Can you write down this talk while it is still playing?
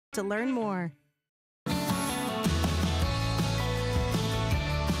to learn more.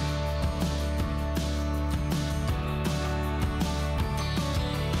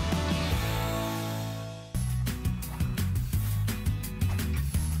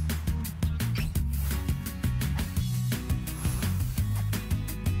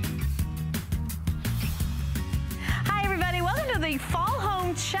 The fall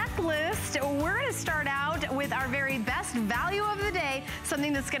home checklist. We're going to start out with our very best value of the day,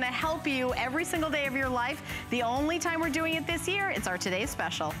 something that's going to help you every single day of your life. The only time we're doing it this year, it's our today's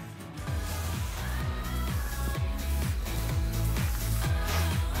special.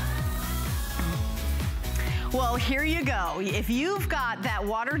 Well, here you go. If you've got that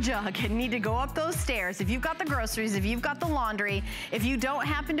water jug and need to go up those stairs, if you've got the groceries, if you've got the laundry, if you don't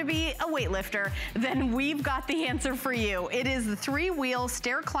happen to be a weightlifter, then we've got the answer for you. It is the 3-wheel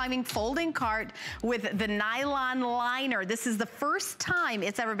stair climbing folding cart with the nylon liner. This is the first time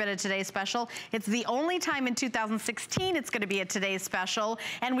it's ever been a Today's Special. It's the only time in 2016 it's going to be a Today's Special.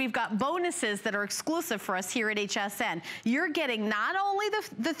 And we've got bonuses that are exclusive for us here at HSN. You're getting not only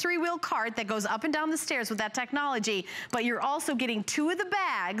the 3-wheel cart that goes up and down the stairs with that technology, but you're also getting 2 of the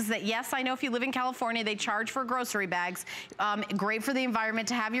bags that, yes, I know if you live in California, they charge for grocery bags. Great for the environment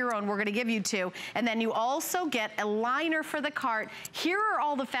to have your own. We're gonna give you 2. And then you also get a liner for the cart. Here are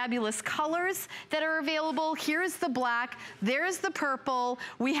all the fabulous colors that are available. Here's the black, there's the purple.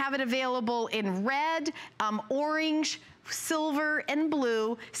 We have it available in red, orange, silver and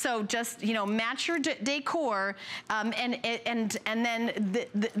blue, so just, you know, match your decor, and then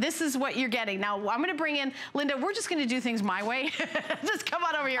this is what you're getting. Now I'm going to bring in Linda. We're just going to do things my way. Just come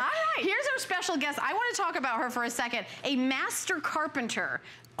on over here. All right. Here's our special guest. I want to talk about her for a second. A master carpenter.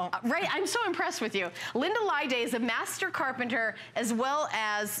 Right, I'm so impressed with you. Linda Lyday is a master carpenter as well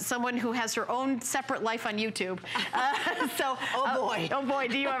as someone who has her own separate life on YouTube. Oh boy,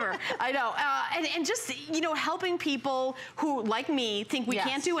 do you ever. I know. And just, you know, helping people who, like me, think we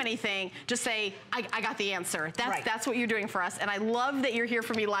can't do anything, just say, I got the answer. That's what you're doing for us. And I love that you're here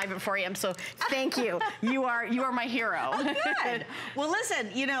for me live at 4 a.m. So thank you. You are my hero. Oh, good. Well, listen,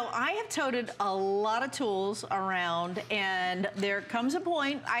 you know, I have toted a lot of tools around, and there comes a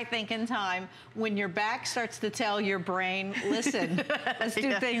point, I think, in time when your back starts to tell your brain, listen, let's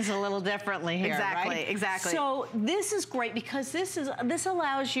do things a little differently here. Exactly. So this is great because this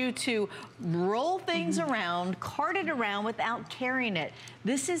allows you to roll things around, cart it around without carrying it.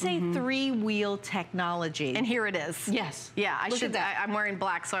 This is a 3-wheel technology. And here it is. Yes. Yeah, I'm wearing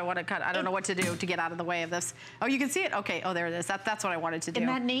black, so I want to cut. I don't know what to do to get out of the way of this. Oh, you can see it? Okay. Oh, there it is. That's what I wanted to do.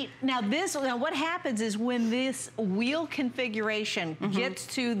 Isn't that neat? Now what happens is when this wheel configuration gets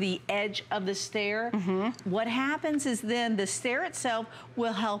to the edge of the stair, what happens is then the stair itself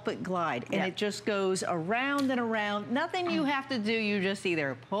will help it glide. And it just goes around and around. Nothing you have to do. You just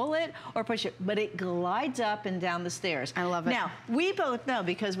either pull it or push it. But it glides up and down the stairs. I love it. Now, we both know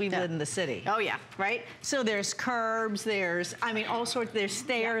because we live in the city. Oh, yeah. Right? So there's curbs, I mean, all sorts, there's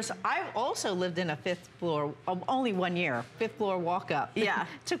stairs. I've also lived in a 5th floor, only 1 year, 5th floor walk up. Yeah. It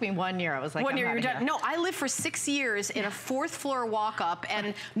took me 1 year. I was like, 1 year, you're done. No, I lived for 6 years in a 4th floor walk up,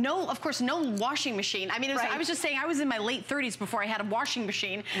 and of course, no washing machine. I mean, I was just saying, I was in my late 30s before I had a washing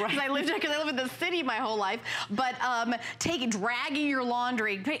machine because I lived in the city my whole life. But dragging your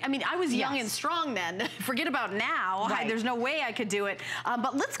laundry. I mean, I was young and strong then. Forget about now. There's no way I could do it.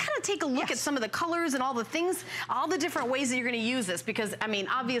 But let's kind of take a look at some of the colors and all the things, all the different ways that you're going to use this, because I mean,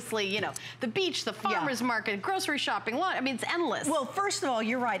 obviously, you know, the beach, the farmer's market, grocery shopping, I mean, it's endless. Well, first of all,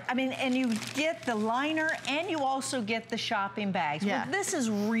 you're right. I mean, and you get the liner and you also get the shopping bags. Well, this is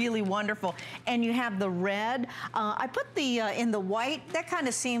really wonderful. And you have the red. I put the in the white. That kind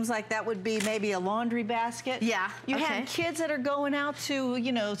of seems like that would be maybe a laundry basket. Yeah. You have kids that are going out to,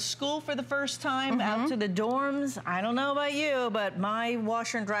 you know, school for the first time, out to the dorms. I don't know about you, but my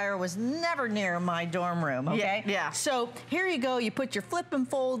washer and dryer was never near my dorm room, okay? Yeah. So here you go. You put your flip and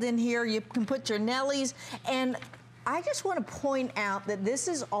fold in here. You can put your Nellies. And I just want to point out that this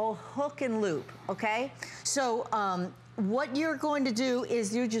is all hook and loop, okay? So what you're going to do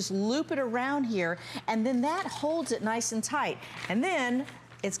is you just loop it around here, and then that holds it nice and tight. And then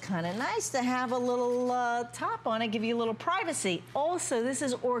it's kind of nice to have a little top on it, give you a little privacy. Also, this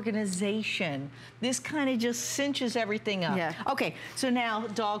is organization. This kind of just cinches everything up. Yeah. Okay, so now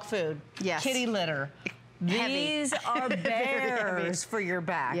dog food. Yes. Kitty litter. These are bears for your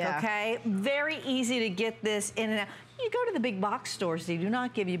back, okay? Very easy to get this in and out. You go to the big box stores, they do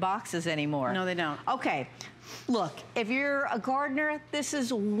not give you boxes anymore. No, they don't. Okay. Look, if you're a gardener, this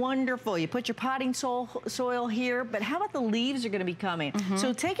is wonderful. You put your potting soil here, but how about the leaves are going to be coming?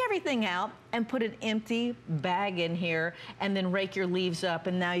 So take everything out and put an empty bag in here and then rake your leaves up,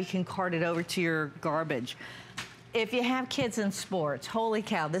 and now you can cart it over to your garbage. If you have kids in sports, holy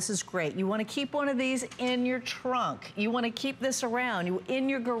cow, this is great. You want to keep one of these in your trunk. You want to keep this around, in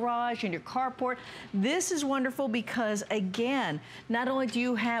your garage, in your carport. This is wonderful because, again, not only do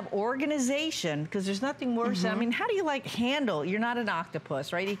you have organization, because there's nothing worse. I mean, how do you handle? You're not an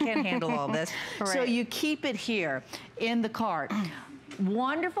octopus, right? You can't handle all this. Right. So you keep it here in the cart.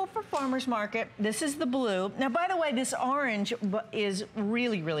 Wonderful for farmer's market. This is the blue. Now, by the way, this orange is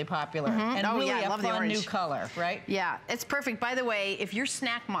really, really popular. And really a fun new color, right? Yeah, it's perfect. By the way, if you're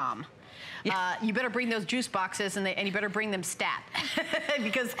snack mom, you better bring those juice boxes and you better bring them stat.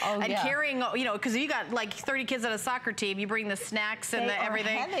 Because carrying, because you got like 30 kids on a soccer team, you bring the snacks and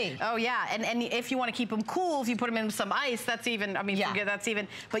everything. Heavy. Oh yeah, and if you want to keep them cool, if you put them in some ice, that's even, forget that's even,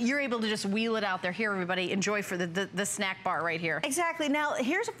 but you're able to just wheel it out there. Here, everybody, enjoy for the snack bar right here. Exactly. Now,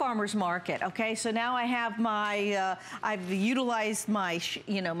 here's a farmer's market, okay? So now I have my, I've utilized my,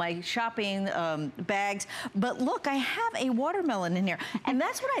 my shopping bags, but look, I have a watermelon in here, and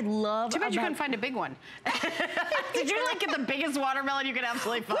that's what I love. You couldn't find a big one. Did you get the biggest watermelon you could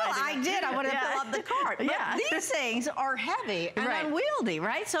absolutely find? Well, I did. I wanted to fill up the cart. But these things are heavy and unwieldy,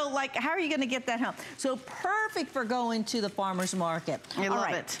 right? So, how are you going to get that home? So, perfect for going to the farmer's market. I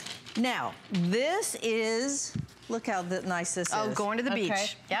love it. Now, this is... Look how nice this is. Oh, going to the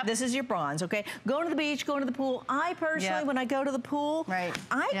beach. Yep. This is your bronze, okay? Going to the beach, going to the pool. I personally, when I go to the pool, I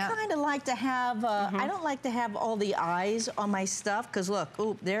kind of like to have, I don't like to have all the eyes on my stuff, because look,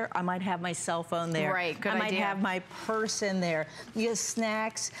 there, I might have my cell phone there. Right, good idea. I might have my purse in there. You have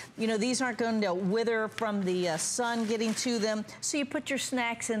snacks. These aren't going to wither from the sun getting to them, so you put your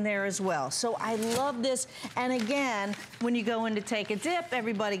snacks in there as well. So I love this, and again, when you go in to take a dip,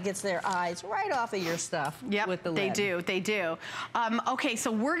 everybody gets their eyes right off of your stuff with the lid. They do. Okay,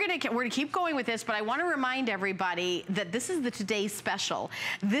 so we're gonna keep going with this, but I want to remind everybody that this is the today's special.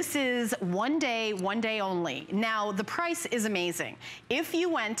 This is one day only. Now, the price is amazing. If you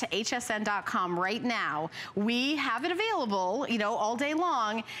went to hsn.com right now, we have it available, all day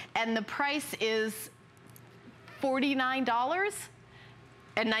long, and the price is $49.95.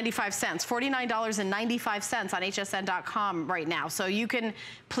 $49.95 on hsn.com right now. So you can,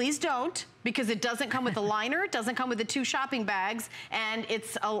 please don't, because it doesn't come with the liner, it doesn't come with the 2 shopping bags, and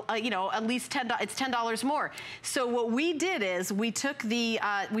it's at least $10 more. So what we did is we took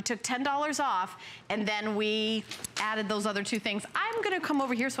 $10 off, and then we added those other 2 things. I'm gonna come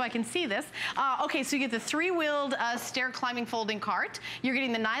over here so I can see this. Okay, so you get the 3-wheeled stair climbing folding cart. You're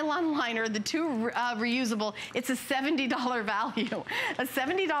getting the nylon liner, the 2 reusable. It's a $70 value, a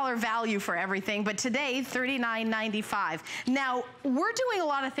 $70 value for everything. But today, $39.95. Now we're doing a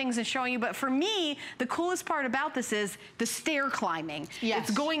lot of things and showing you, but for me, the coolest part about this is the stair climbing. Yes.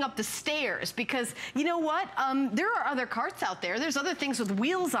 It's going up the stairs, because you know what? There are other carts out there. There's other things with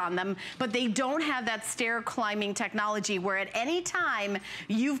wheels on them, but they don't have that stair climbing technology where at any time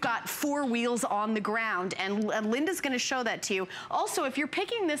you've got 4 wheels on the ground, and Linda's gonna show that to you. Also, if you're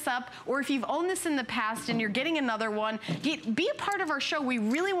picking this up, or if you've owned this in the past and you're getting another one, be a part of our show. We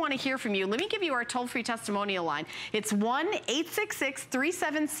really wanna hear from you. Let me give you our toll-free testimonial line. It's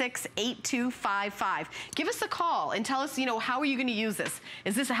 1-866-376-8255. Give us a call and tell us, how are you going to use this?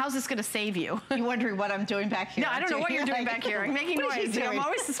 How's this going to save you? You're wondering what I'm doing back here. No, I don't know what you're doing back here. I'm making noise. I'm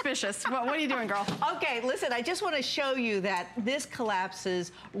always suspicious. What are you doing, girl? Okay, listen, I just want to show you that this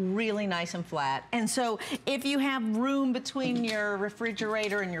collapses really nice and flat. And so if you have room between your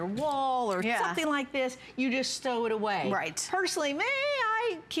refrigerator and your wall or something like this, you just stow it away. Right. Personally,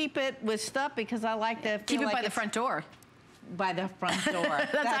 I keep it with stuff because I like to keep it by the front door. By the front door.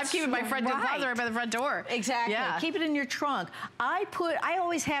 I'm keeping my front door right by the front door. Exactly. Yeah. Keep it in your trunk. I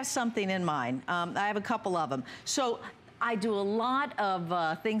always have something in mine. I have a couple of them. So I do a lot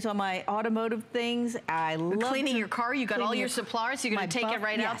of things on my automotive things. I love cleaning your car. You got all your supplies. You're going to take it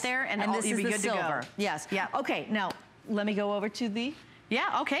right out there, and you'll be good to go. Yes. Yeah. Okay. Now let me go over to the.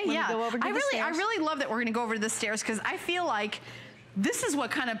 Yeah. Okay. Yeah. Go over to the stairs. I really love that we're going to go over to the stairs, because I feel like this is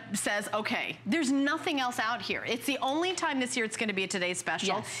what kind of says, okay, there's nothing else out here. It's the only time this year it's going to be a Today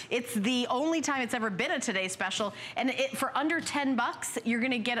Special. Yes. It's the only time it's ever been a Today Special. And for under $10, you're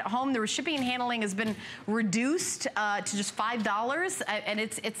going to get it home. The shipping and handling has been reduced to just $5, and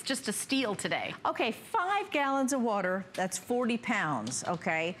it's just a steal today. Okay, 5 gallons of water, that's 40 pounds,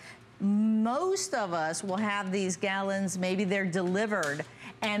 okay? Most of us will have these gallons, maybe they're delivered,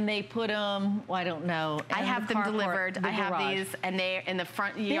 and they put them, well, I don't know. I have them delivered. I have these, and they're in the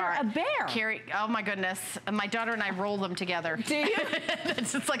front yard. They're a bear. Oh my goodness. My daughter and I roll them together. Do you?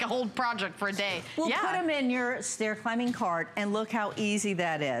 It's like a whole project for a day. Well, put them in your stair climbing cart and look how easy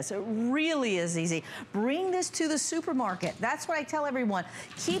that is. It really is easy. Bring this to the supermarket. That's what I tell everyone.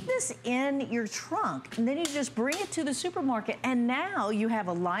 Keep this in your trunk, and then you just bring it to the supermarket, and now you have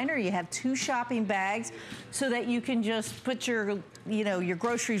a liner, you have 2 shopping bags, so that you can just put your, you know, your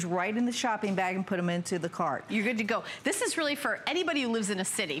groceries right in the shopping bag and put them into the cart. You're good to go. This is really for anybody who lives in a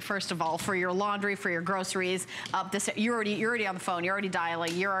city, first of all, for your laundry, for your groceries. You're already on the phone, you're already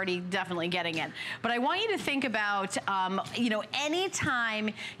dialing, you're already definitely getting it. But I want you to think about, you know, anytime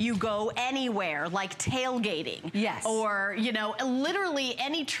you go anywhere, like tailgating. Yes. Or, you know, literally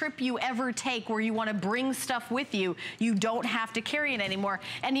any trip you ever take where you want to bring stuff with you, you don't have to carry it anymore.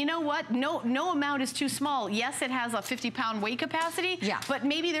 And you know what? No amount is too small. Yes, it has a 50-pound weight capacity. Yeah. But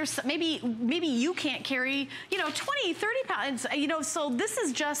maybe maybe you can't carry, you know, 20, 30 pounds, you know, so this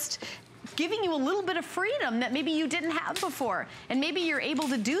is just giving you a little bit of freedom that maybe you didn't have before. And maybe you're able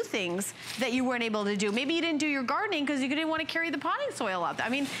to do things that you weren't able to do. Maybe you didn't do your gardening because you didn't want to carry the potting soil out there. I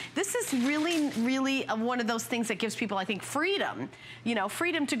mean, this is really, really one of those things that gives people, I think, freedom. You know,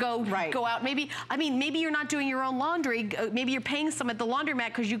 freedom to go out. Maybe, I mean, maybe you're not doing your own laundry. Maybe you're paying some at the laundromat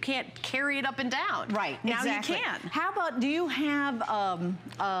because you can't carry it up and down. Right, now exactly. you can. How about, do you have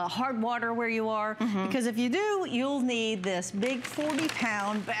hard water where you are? Because if you do, you'll need this big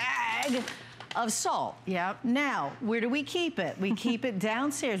 40-pound bag of salt. Yep. Now, where do we keep it? We keep it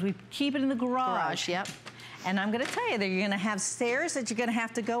downstairs. We keep it in the garage. Yep. And I'm going to tell you that you're going to have stairs that you're going to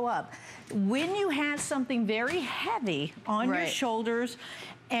have to go up. When you have something very heavy on your shoulders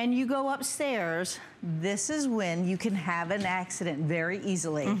and you go upstairs, this is when you can have an accident very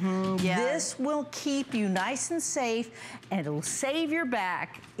easily. This will keep you nice and safe, and it'll save your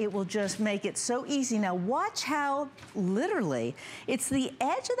back. It will just make it so easy. Now watch how, literally, it's the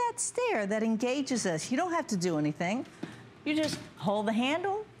edge of that stair that engages us. You don't have to do anything. You just hold the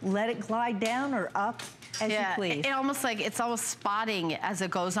handle, let it glide down or up as you please. It's almost spotting as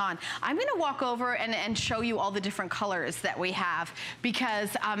it goes on. I'm gonna walk over and show you all the different colors that we have, because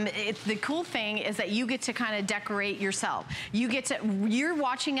the cool thing is that you get to kind of decorate yourself. You're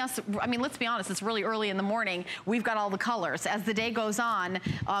watching us, I mean, let's be honest, it's really early in the morning. We've got all the colors. As the day goes on,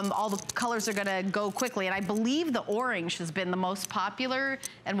 all the colors are gonna go quickly, and I believe the orange has been the most popular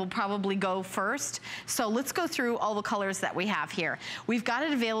and will probably go first. So let's go through all the colors that we have here. We've got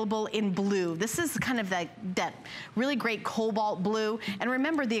it available in blue. This is kind of that really great cobalt blue. And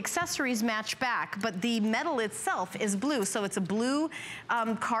remember, the accessories match back, but the metal itself is blue. So it's a blue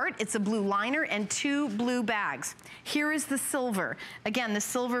cart, it's a blue liner, and 2 blue bags. Here is the silver. Again, the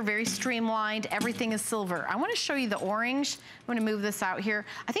silver, very streamlined. Everything is silver. I want to show you the orange. I'm going to move this out here.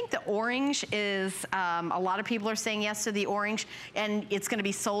 I think the orange is, a lot of people are saying yes to the orange, and it's going to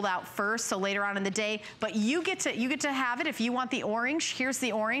be sold out first, so later on in the day. But you get to have it if you want the orange. Here's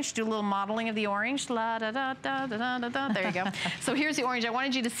the orange. Do a little modeling of the orange. La da da da da da da da. There you go. So here's the orange. I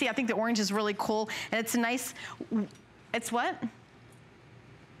wanted you to see. I think the orange is really cool, and it's a nice. It's what?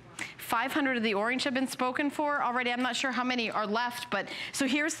 500 of the orange have been spoken for already. I'm not sure how many are left, but so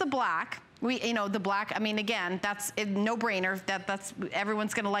here's the black. You know, the black, I mean, again, that's a no-brainer. That's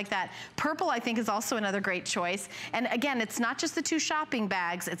everyone's gonna like that. Purple, I think, is also another great choice. And again, it's not just the 2 shopping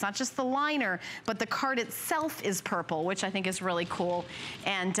bags, it's not just the liner, but the cart itself is purple, which I think is really cool.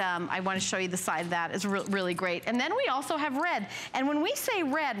 And I wanna show you the side of that. It's really great. And then we also have red. And when we say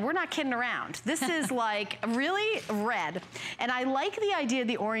red, we're not kidding around. This is like really red. And I like the idea of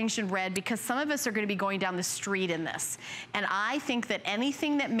the orange and red because some of us are gonna be going down the street in this. And I think that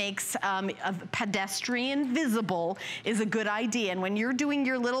anything that makes a pedestrian visible is a good idea. And when you're doing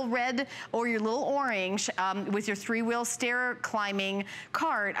your little red or your little orange with your 3-wheel stair climbing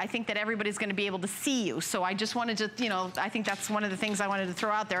cart, I think that everybody's going to be able to see you. So I just wanted to, you know, I think that's one of the things I wanted to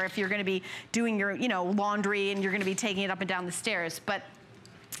throw out there if you're going to be doing your, you know, laundry and you're going to be taking it up and down the stairs. But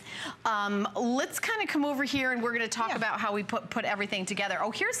let's kind of come over here and we're going to talk about how we put everything together.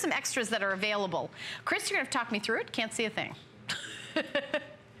 Oh, here's some extras that are available. Chris, you're going to talk me through it. Can't see a thing.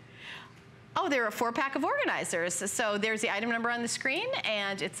 Oh, there are a 4-pack of organizers. So there's the item number on the screen,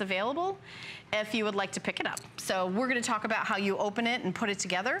 and it's available if you would like to pick it up. So we're going to talk about how you open it and put it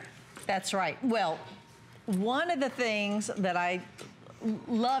together. That's right. Well, one of the things that I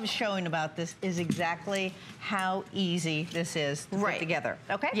love showing about this is exactly how easy this is to put together.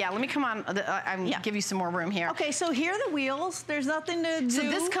 Okay? Yeah, let me come on, give you some more room here. Okay, so here are the wheels. There's nothing to do. So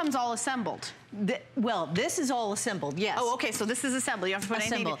this comes all assembled. Well, this is all assembled, yes. Oh, okay, so this is assembled. You don't have to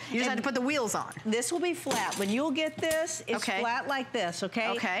put anything, you just have to put the wheels on. This will be flat. When you'll get this, it's flat like this,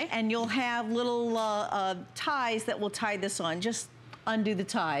 okay? Okay. And you'll have little ties that will tie this on. Just undo the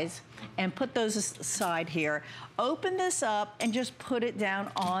ties and put those aside here. Open this up and just put it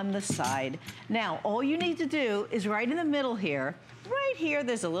down on the side. Now, all you need to do is right in the middle here, right here,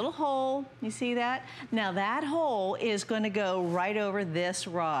 there's a little hole. You see that? Now that hole is going to go right over this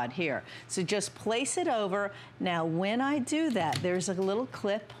rod here. So just place it over. Now when I do that, there's a little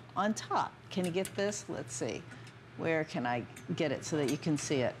clip on top. Can you get this? Let's see. Where can I get it so that you can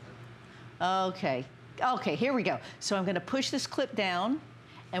see it? Okay. Okay, here we go. So I'm going to push this clip down,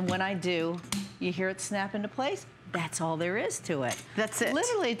 and when I do, you hear it snap into place. That's all there is to it. That's it.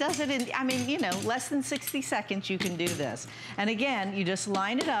 Literally, it does it in, I mean, you know, less than 60 seconds you can do this. And again, you just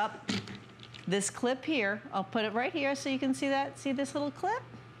line it up. This clip here, I'll put it right here so you can see that. See this little clip?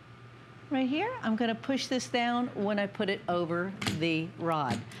 Right here, I'm gonna push this down when I put it over the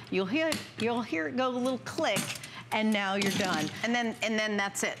rod. You'll hear it go a little click, and now you're done. And then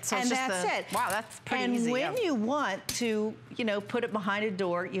that's it. So and it's just that's it. Wow, that's pretty easy. And when you want to, you know, put it behind a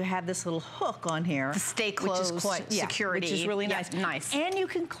door, you have this little hook on here. To stay closed, which is quite security. Which is really nice. Nice. And you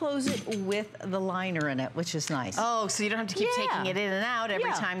can close it with the liner in it, which is nice. Oh, so you don't have to keep taking it in and out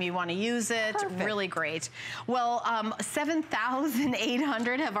every time you want to use it. Perfect. Really great. Well,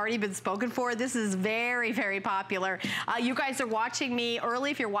 7,800 have already been spoken for. This is very, very popular. You guys are watching me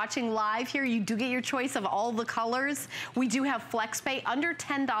early. If you're watching live here, you do get your choice of all the colors. We do have FlexPay under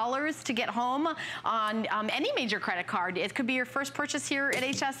 $10 to get home on any major credit card. It could be your first purchase here at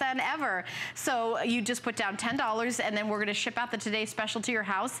HSN ever. So you just put down $10 and then we're going to ship out the Today Special to your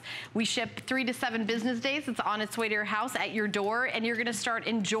house. We ship 3 to 7 business days. It's on its way to your house at your door, and you're going to start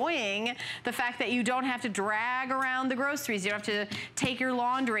enjoying the fact that you don't have to drag around the groceries. You don't have to take your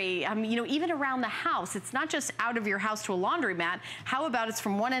laundry, you know, even around the house. It's not just out of your house to a laundromat. How about it's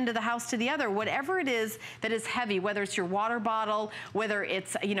from one end of the house to the other? Whatever it is that is heavy, whether it's your water bottle, whether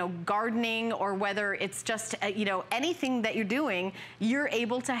it's, you know, gardening, or whether it's just, you know, anything that you're doing, you're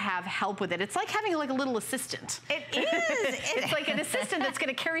able to have help with it. It's like having like a little assistant. It is. It's like an assistant that's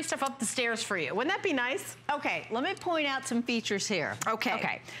going to carry stuff up the stairs for you. Wouldn't that be nice? Okay, let me point out some features here. Okay.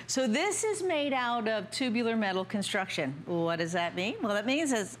 Okay, so this is made out of tubular metal construction. What does that mean? Well, that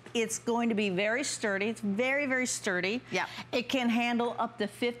means it's going to be very sturdy. It's very, very sturdy. Yeah. It can handle up to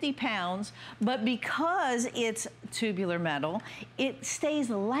 50 pounds, but because it's tubular metal, it stays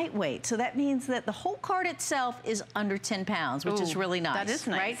lightweight. So that means that the whole cart itself is under 10 pounds, which is really nice. That is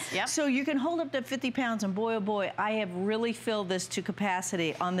nice. Right? Yep. So you can hold up to 50 pounds, and boy, oh boy, I have really filled this to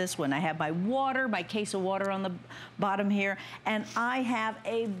capacity on this one. I have my water, my case of water on the bottom here, and I have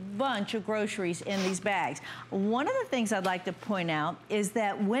a bunch of groceries in these bags. One of the things I'd like to point out is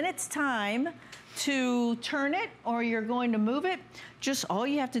that when it's time to turn it or you're going to move it, just all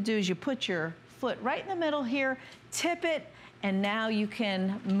you have to do is you put your foot right in the middle here, tip it, and now you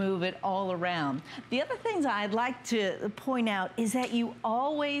can move it all around. The other things I'd like to point out is that you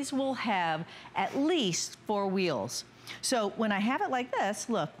always will have at least 4 wheels. So when I have it like this,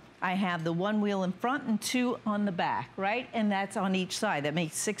 look, I have the 1 wheel in front and 2 on the back, right? And that's on each side. That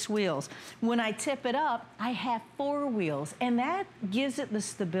makes 6 wheels. When I tip it up, I have 4 wheels, and that gives it the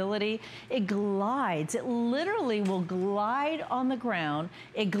stability. It glides. It literally will glide on the ground.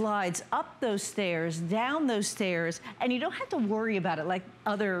 It glides up those stairs, down those stairs, and you don't have to worry about it like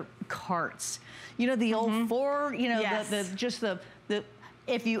other carts. You know, the old 4, you know,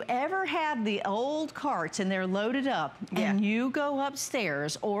 if you ever have the old carts and they're loaded up and you go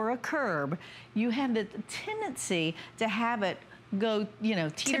upstairs or a curb, you have the tendency to have it go, you know,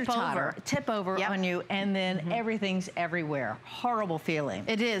 teeter-totter, tip over on you, and then everything's everywhere. Horrible feeling.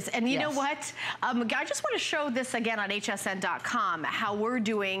 It is. And you know what? I just want to show this again on hsn.com, how we're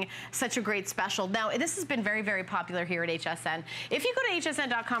doing such a great special. Now, this has been very, very popular here at HSN. If you go to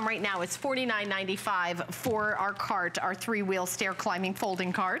hsn.com right now, it's $49.95 for our cart, our 3-wheel stair climbing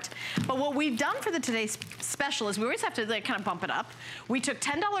folding cart. But what we've done for the today's special is we always have to like kind of bump it up. We took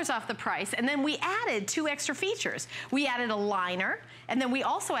 $10 off the price, and then we added 2 extra features. We added a liner liner, and then we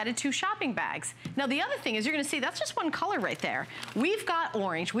also added 2 shopping bags. Now the other thing is you're gonna see that's just one color right there. We've got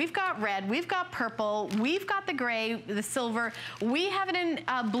orange, we've got red, we've got purple, we've got the gray, the silver, we have it in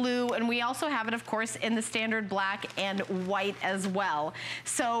blue, and we also have it, of course, in the standard black and white as well.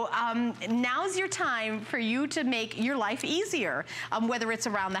 So now's your time for you to make your life easier, whether it's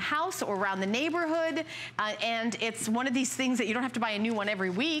around the house or around the neighborhood, and it's one of these things that you don't have to buy a new one every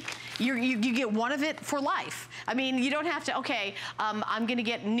week. You get one of it for life. I mean, you don't have to, okay, I'm gonna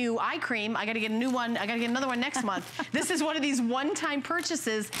get new eye cream, I gotta get a new one, I gotta get another one next month. This is one of these one-time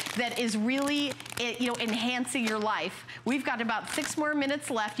purchases that is really, enhancing your life. We've got about 6 more minutes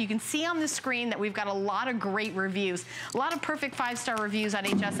left. You can see on the screen that we've got a lot of great reviews, a lot of perfect 5-star reviews on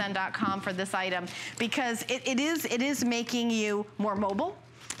hsn.com for this item, because it is making you more mobile.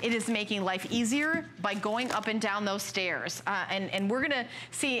 It is making life easier by going up and down those stairs. And we're gonna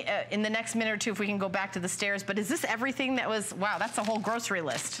see in the next minute or two if we can go back to the stairs, but is this everything that was, wow, that's a whole grocery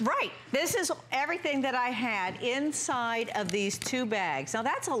list. Right, this is everything that I had inside of these 2 bags. Now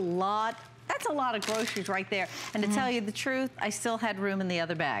that's a lot of groceries right there. And to tell you the truth, I still had room in the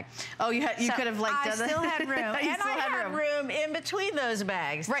other bag. Oh, you could have like done that. I still had room. And I had room in between those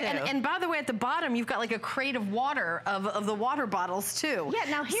bags, right, too. And by the way, at the bottom, you've got like a crate of water, of the water bottles, too. Yeah,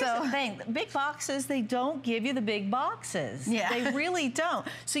 now here's the thing. Big boxes, they don't give you the big boxes. Yeah. They really don't.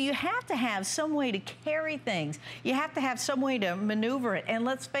 So you have to have some way to carry things. You have to have some way to maneuver it. And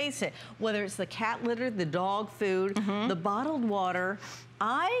let's face it, whether it's the cat litter, the dog food, the bottled water,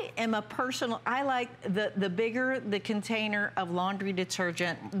 I am a personal, I like the bigger the container of laundry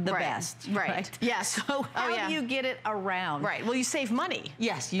detergent, the best. Right. Yes. So how do you get it around? Right. Well, you save money.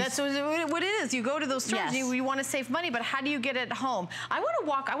 Yes. That's what it is. You go to those stores, you want to save money, but how do you get it home? I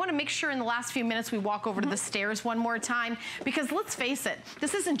want to make sure in the last few minutes we walk over to the stairs one more time, because let's face it,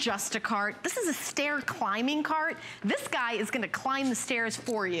 this isn't just a cart. This is a stair climbing cart. This guy is going to climb the stairs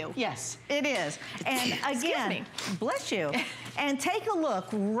for you. Yes, it is. And again, bless you. And take a look,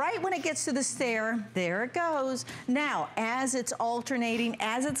 right when it gets to the stair, there it goes. Now, as it's alternating,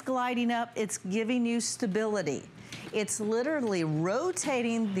 as it's gliding up, it's giving you stability. It's literally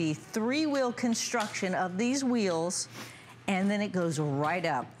rotating the 3-wheel construction of these wheels, and then it goes right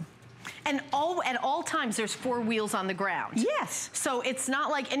up. And at all times, there's 4 wheels on the ground. Yes. So it's not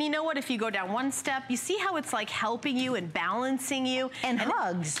like, and you know what, if you go down one step, you see how it's like helping you and balancing you. And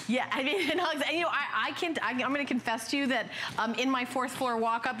hugs. Yeah, I mean, and hugs. And I'm gonna confess to you that in my 4th floor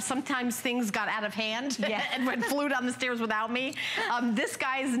walk up, sometimes things got out of hand and flew down the stairs without me. This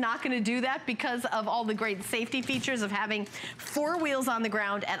guy is not gonna do that because of all the great safety features of having 4 wheels on the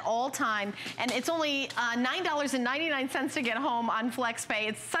ground at all time. And it's only $9.99 to get home on FlexPay.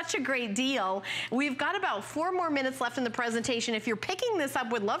 It's such a great deal. We've got about 4 more minutes left in the presentation. If you're picking this up,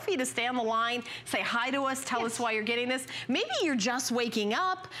 we'd love for you to stay on the line, say hi to us, tell us why you're getting this. Maybe you're just waking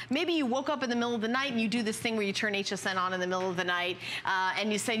up. Maybe you woke up in the middle of the night and you do this thing where you turn HSN on in the middle of the night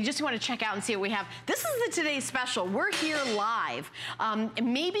and you say you just want to check out and see what we have. This is the Today's Special. We're here live.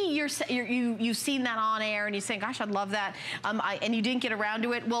 Maybe you've seen that on air and you say, gosh, I'd love that, and you didn't get around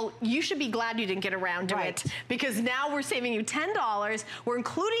to it. Well, you should be glad you didn't get around to it, because now we're saving you $10. We're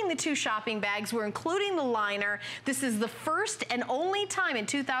including the 2 shopping bags. We're including the liner. This is the first and only time in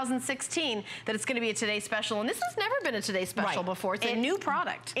 2016 that it's going to be a Today's Special, and this has never been a Today's Special before. It's a new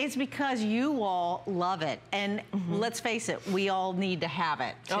product. It's because you all love it, and let's face it, we all need to have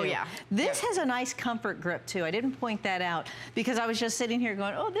it too. Oh yeah. This has a nice comfort grip too. I didn't point that out because I was just sitting here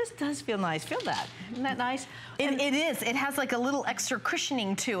going, oh, this does feel nice. Feel that. Isn't that nice? It is. It has like a little extra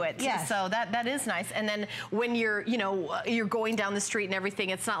cushioning to it. Yes. So that is nice. And then when you're going down the street and everything,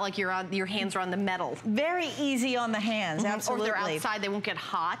 it's not like your hands are on the metal. Very easy on the hands, absolutely. Or if they're outside, they won't get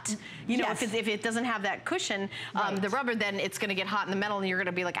hot. You know, if it doesn't have that cushion, the rubber, then it's going to get hot in the metal and you're going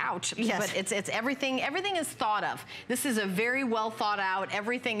to be like, ouch. Yes. But it's everything is thought of. This is a very well thought out,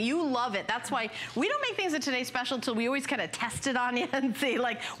 everything. You love it. That's why we don't make things a Today's Special till we always kind of test it on you and see,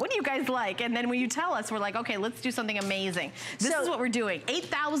 like, what do you guys like? And then when you tell us, we're like, okay, let's do something amazing. This is what we're doing.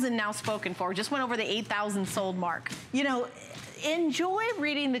 8,000 now spoken for. We just went over the 8,000 sold mark. You know, enjoy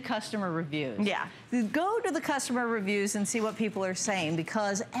reading the customer reviews. Yeah. Go to the customer reviews and see what people are saying,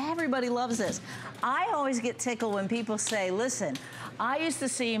 because everybody loves this. I always get tickled when people say, listen, I used to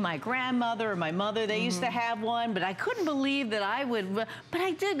see my grandmother or my mother, they used to have one, but I couldn't believe that I would, but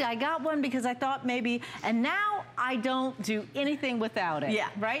I did. I got one because I thought maybe, and now I don't do anything without it. Yeah.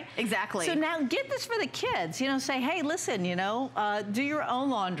 Right? Exactly. So now get this for the kids. You know, say, hey, listen, you know, do your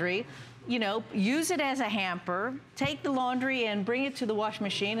own laundry. you know, use it as a hamper, take the laundry and bring it to the washing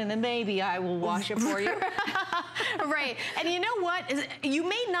machine, and then maybe I will wash it for you. Right, and you know what? You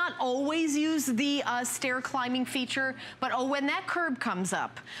may not always use the stair climbing feature, but when that curb comes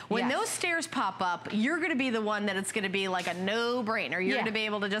up, when those stairs pop up, you're gonna be the one that it's gonna be like a no-brainer. You're gonna be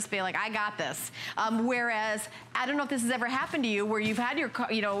able to just be like, I got this. Whereas, I don't know if this has ever happened to you, where you've had your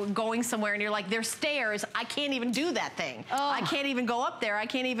car, you know, going somewhere and you're like, there's stairs, I can't even do that thing. I can't even go up there, I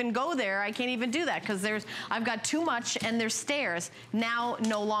can't even go there, I can't even do that because I've got too much and there's stairs. Now,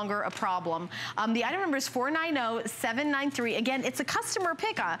 no longer a problem. The item number is 490793. Again, it's a customer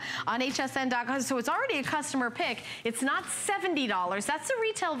pick on hsn.com, so it's already a customer pick. It's not $70, that's the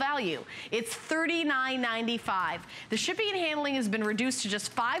retail value. It's $39.95. The shipping and handling has been reduced to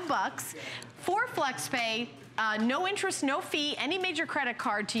just $5 for FlexPay. No interest, no fee, any major credit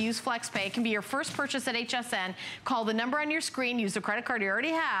card to use FlexPay. It can be your first purchase at HSN. Call the number on your screen, use the credit card you already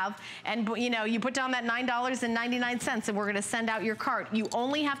have, and you know, you put down that $9.99 and we're gonna send out your cart. You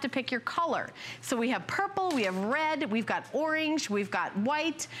only have to pick your color. So we have purple, we have red, we've got orange, we've got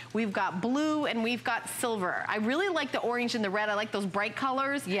white, we've got blue, and we've got silver. I really like the orange and the red. I like those bright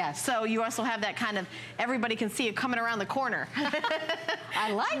colors. Yes. So you also have that kind of, everybody can see it coming around the corner.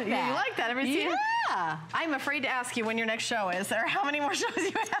 I like that. You like that? Ever seen it? Yeah. I'm afraid to ask you when your next show is, or how many more shows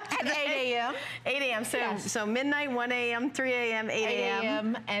you have today. At 8 a.m. 8 a.m. So, yes. So midnight, 1 a.m., 3 a.m., 8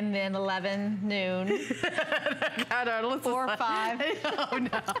 a.m. And then 11 noon. God, 4 or 5. Oh,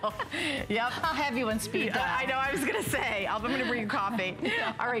 no. Yep. I'll have you on speed dial. I know, I was going to say. I'm going to bring you coffee.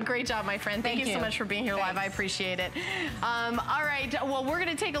 All right, great job, my friend. Thank you so much for being here live. I appreciate it. All right, well, we're going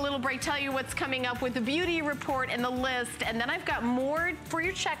to take a little break, tell you what's coming up with the beauty report and the list, and then I've got more for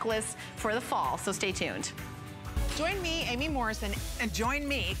your checklist for the fall, so stay tuned. Join me, Amy Morrison, and join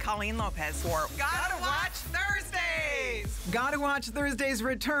me, Colleen Lopez, for Gotta Watch Thursdays! Gotta Watch Thursdays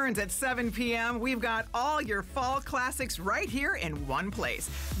returns at 7 p.m. We've got all your fall classics right here in one place.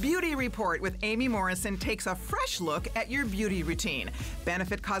 Beauty Report with Amy Morrison takes a fresh look at your beauty routine.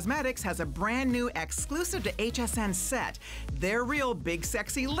 Benefit Cosmetics has a brand new exclusive to HSN set. Their real big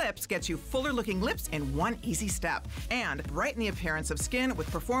sexy lips gets you fuller looking lips in one easy step. And brighten the appearance of skin with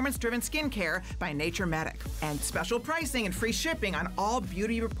performance-driven skincare by Nature Medic. And special pricing and free shipping on all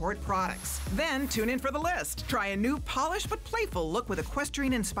Beauty Report products. Then tune in for the list. Try a new polished but playful look with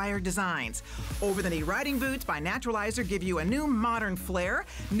equestrian-inspired designs. Over-the-knee riding boots by Naturalizer give you a new modern flair.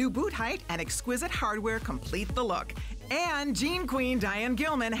 New boot height and exquisite hardware complete the look. And Jean Queen Diane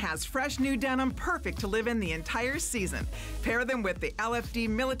Gilman has fresh new denim perfect to live in the entire season. Pair them with the LFD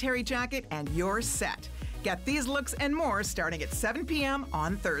military jacket and you're set. Get these looks and more starting at 7 p.m.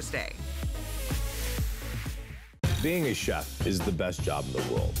 on Thursday. Being a chef is the best job in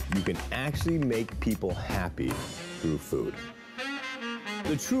the world. You can actually make people happy through food.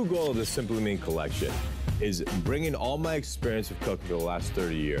 The true goal of the Simply Mean collection is bringing all my experience of cooking for the last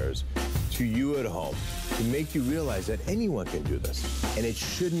 30 years to you at home to make you realize that anyone can do this. And it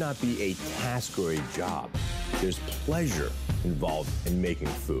should not be a task or a job. There's pleasure involved in making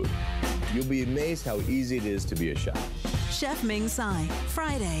food. You'll be amazed how easy it is to be a chef. Chef Ming Tsai,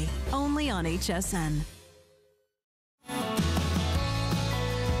 Friday, only on HSN.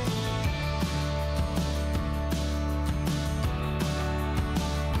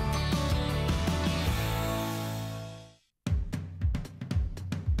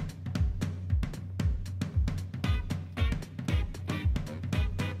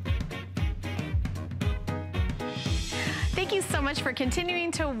 Thank you so much for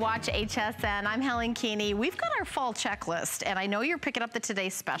continuing to watch HSN. I'm Helen Keeney. We've got our fall checklist, and I know you're picking up the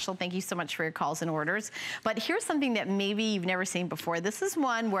Today's Special. Thank you so much for your calls and orders. But here's something that maybe you've never seen before. This is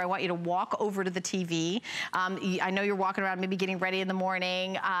one where I want you to walk over to the TV. I know you're walking around maybe getting ready in the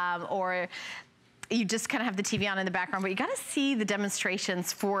morning, or you just kind of have the TV on in the background, but you gotta see the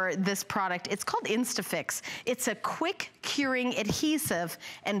demonstrations for this product. It's called InstaFix. It's a quick curing adhesive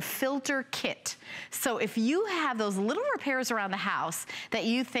and filter kit. So if you have those little repairs around the house that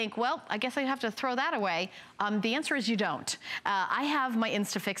you think, well, I guess I have to throw that away, the answer is you don't. I have my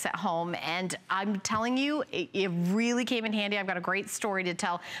InstaFix at home, and I'm telling you, it really came in handy. I've got a great story to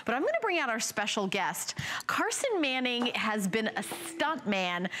tell, but I'm gonna bring out our special guest. Carson Manning has been a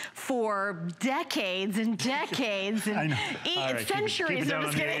stuntman for decades. decades and decades and centuries. Keep it down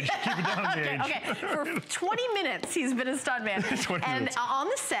on the age. Keep it down on the age. Okay, for 20 minutes he's been a stuntman. And on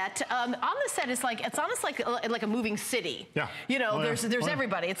the set it's almost like a moving city. Yeah. You know, there's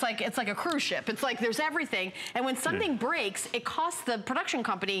everybody. It's like a cruise ship. It's like there's everything. And when something breaks, it costs the production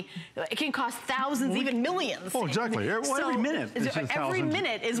company. It can cost thousands, even millions. Oh, exactly. Well, so every minute. Every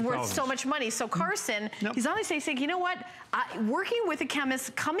minute is worth so much money. So Carson, he's honestly saying, you know what? Working with a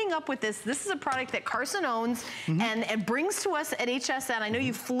chemist, coming up with this is a product that Carson owns and brings to us at HSN. I know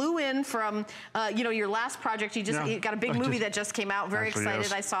you flew in from, your last project. You got a big movie that just came out. Very excited,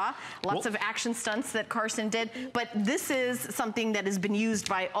 yes. I saw. Lots of action stunts that Carson did. But this is something that has been used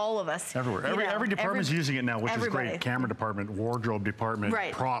by all of us. Everywhere. Every department's using it now, which is great. Camera department, wardrobe department,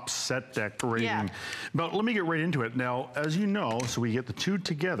 props, set decorating. Yeah. But let me get right into it. Now, as you know, so we get the two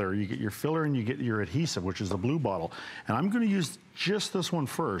together. You get your filler and you get your adhesive, which is the blue bottle. And I'm going to use just this one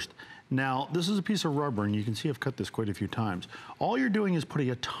first. Now, this is a piece of rubber, and you can see I've cut this quite a few times. All you're doing is putting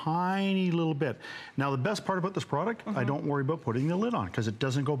a tiny little bit. Now, the best part about this product, I don't worry about putting the lid on, because it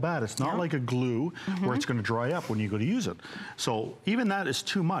doesn't go bad. It's not like a glue where it's going to dry up when you go to use it. So even that is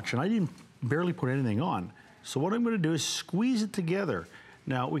too much, and I didn't barely put anything on. So what I'm going to do is squeeze it together.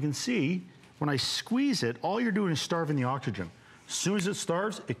 Now, we can see when I squeeze it, all you're doing is starving the oxygen. As soon as it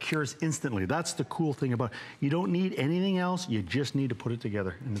starves, it cures instantly. That's the cool thing about it. You don't need anything else. You just need to put it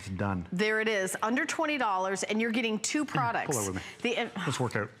together, and it's done. There it is, under $20, and you're getting two products. Pull it with me. Let's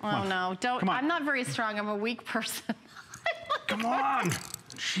work out. Oh, no. Don't. I'm not very strong. I'm a weak person. Come on.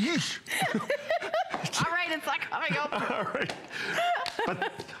 Sheesh. All right, it's not coming up. All right.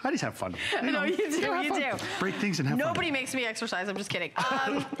 But I just have fun. No, you do, you do. Break things and have fun. Nobody makes me exercise, I'm just kidding.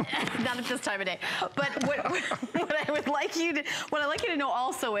 Not at this time of day. But what I would like you to know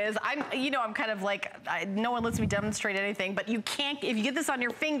also is, I'm kind of like, no one lets me demonstrate anything, but you can't, if you get this on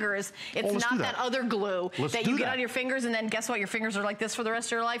your fingers, it's not that other glue that you get on your fingers, and then guess what, your fingers are like this for the rest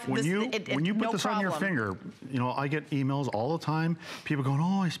of your life. When you put this on your finger, I get emails all the time, people going,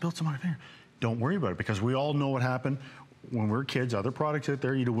 oh, I spilled some on my finger. Don't worry about it, because we all know what happened when we were kids. Other products out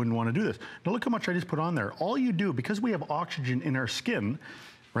there, you wouldn't want to do this. Now look how much I just put on there. All you do, because we have oxygen in our skin,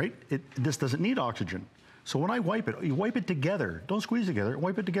 right? This doesn't need oxygen. So when I wipe it, you wipe it together. Don't squeeze it together,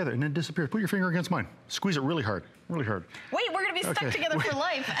 wipe it together, and then it disappears. Put your finger against mine. Squeeze it really hard, really hard. Wait, we're gonna be stuck together for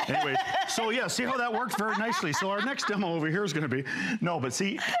life. Anyway, so yeah, see how that works very nicely. So our next demo over here is gonna be, but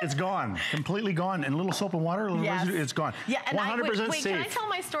see, it's gone, completely gone. And a little soap and water, a little residue, it's gone. Yeah, and 100% safe. Can I tell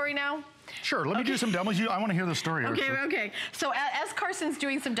my story now? Sure, let me do some demos. I want to hear the story. Okay. So as Carson's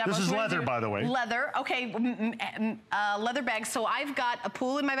doing some demos. This is leather, by the way. Leather, okay, leather bags. So I've got a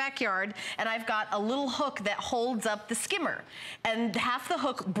pool in my backyard, and I've got a little hook that holds up the skimmer. And half the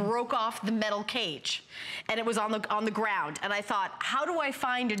hook broke off the metal cage, and it was on the ground. And I thought, how do I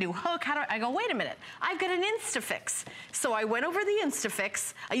find a new hook? I go, wait a minute, I've got an Instafix. So I went over the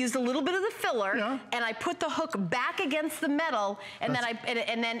Instafix, I used a little bit of the filler, and I put the hook back against the metal, and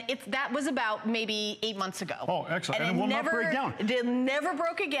then that was about maybe 8 months ago. Oh, excellent. And it will not break down. It never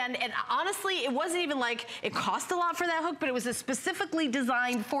broke again. And honestly, it wasn't even like it cost a lot for that hook, but it was specifically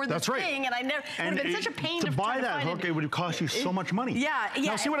designed for this thing. And it would have been such a pain to buy that hook. It would have cost you so much money. Yeah.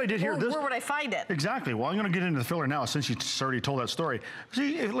 Now see what I did here. Where would I find it? Exactly. Well, I'm going to get into the filler now, since you already told that story.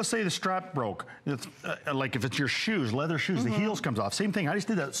 See, let's say the strap broke. It's, like if it's your shoes, leather shoes, the heels comes off. Same thing. I just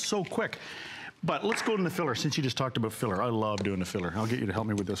did that so quick. But let's go to the filler, since you just talked about filler. I love doing the filler. I'll get you to help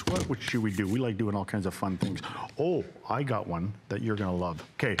me with this. What should we do? We like doing all kinds of fun things. Oh, I got one that you're gonna love.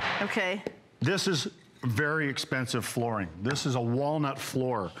 Okay. Okay. This is very expensive flooring. This is a walnut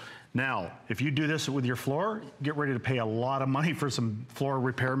floor. Now, if you do this with your floor, get ready to pay a lot of money for some floor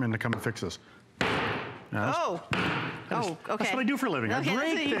repairmen to come and fix this. Now, okay. That's what I do for a living. I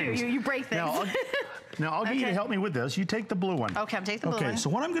break things. You break things. Now, I'll get you to help me with this. You take the blue one. Okay, I'm taking the blue one. Okay, so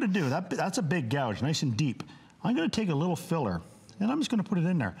what I'm going to do, that's a big gouge, nice and deep. I'm going to take a little filler, and I'm just going to put it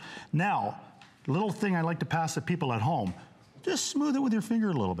in there. Now, little thing I like to pass to people at home, just smooth it with your finger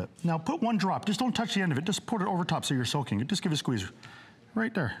a little bit. Now, put one drop. Just don't touch the end of it. Just put it over top so you're soaking it. Just give it a squeeze.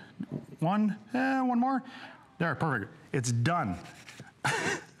 Right there. One more. There, perfect. It's done.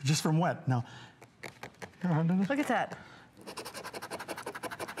 Just from wet. Now, look at that.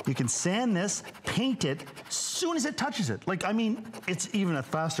 You can sand this, paint it, as soon as it touches it. Like, I mean, it's even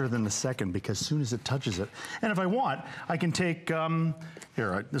faster than the second, because as soon as it touches it. And if I want, I can take,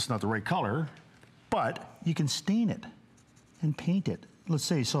 this is not the right color, but you can stain it and paint it. Let's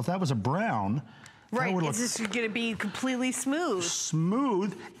see, so if that was a brown, right, it's just gonna be completely smooth.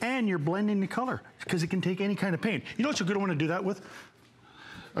 Smooth, and you're blending the color, because it can take any kind of paint. You know what you're gonna wanna do that with?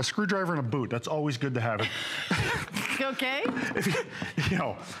 a screwdriver and a boot. That's always good to have it. Okay. You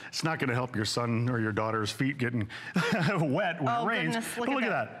know, it's not going to help your son or your daughter's feet getting wet when it rains. Goodness, But look at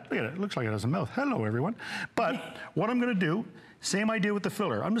that. Look at it. It looks like it has a mouth. Hello, everyone. But what I'm going to do, same idea with the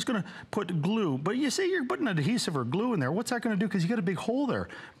filler. I'm just going to put glue. But you say you're putting adhesive or glue in there. What's that going to do? Because you got a big hole there.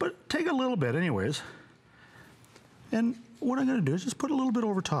 But take a little bit anyways. And what I'm going to do is just put a little bit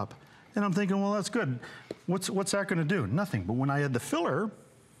over top. And I'm thinking, well, that's good. What's that going to do? Nothing. But when I add the filler,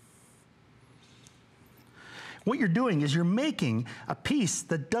 what you're doing is you're making a piece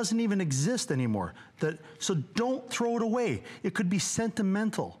that doesn't even exist anymore. So don't throw it away. It could be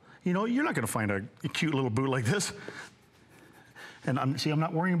sentimental. You know, you're not going to find a cute little boot like this. And I'm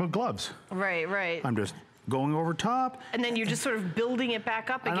not worrying about gloves. Right, right. I'm just going over top. And then you're just sort of building it back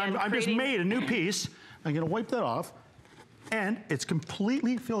up again. And I've just made a new piece. I'm going to wipe that off. And it's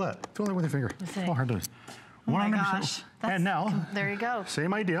completely, feel that with your finger. How hard it is. Oh my gosh. And now, there you go.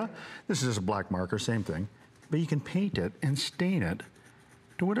 Same idea. This is just a black marker, same thing. But you can paint it and stain it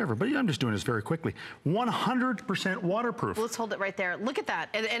to whatever. But I'm just doing this very quickly. 100% waterproof. Let's hold it right there. Look at that.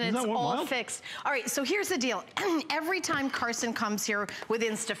 And it's all fixed. All right, so here's the deal. Every time Carson comes here with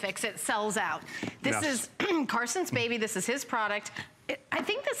Instafix, it sells out. This is Carson's baby. This is his product. I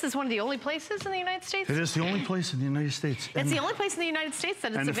think this is one of the only places in the United States. It is the only place in the United States. It's the only place in the United States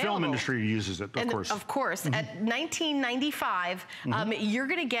that it's available. And the film industry uses it, of course. Of course. At $19.95, you're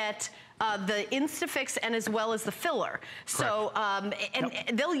going to get the Instafix and as well as the filler. So, and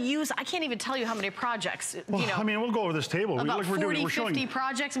they'll use, I can't even tell you how many projects, well, you know. I mean, we'll go over this table. About 40, 50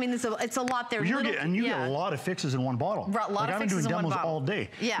 projects. I mean, it's a lot there. You get a lot of fixes in one bottle. A lot of fixes in one bottle. I've been doing demos all day.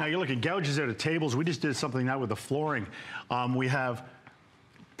 Yeah. Now, you look at gouges out of tables. We just did something now with the flooring. We have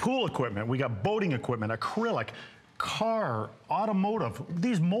pool equipment. We got boating equipment, acrylic, car, automotive.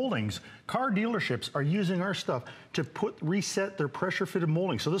 These moldings, car dealerships are using our stuff to reset their pressure-fitted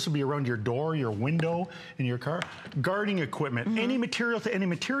molding. So this will be around your door, your window, in your car. Gardening equipment, any material to any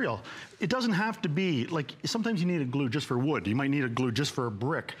material. It doesn't have to be, like, sometimes you need a glue just for wood. You might need a glue just for a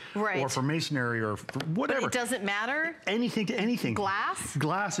brick. Or for masonry or for whatever. But it doesn't matter? Anything to anything. Glass?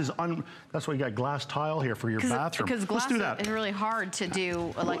 Glass is, that's why you got glass tile here for your bathroom. Because glass Let's do that. is really hard to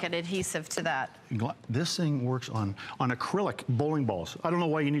do, like an adhesive to that. This thing works on acrylic bowling balls. I don't know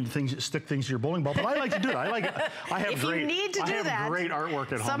why you need stick things to your bowling ball, but I like to do it. I like it. I have great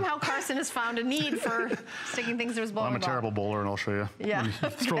artwork at home. Somehow Carson has found a need for sticking things to his bowling ball. I'm a terrible bowler, and I'll show you. Yeah.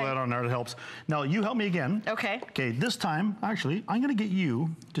 Throw that on there, it helps. Now, you help me again. Okay. Okay, this time, actually, I'm going to get you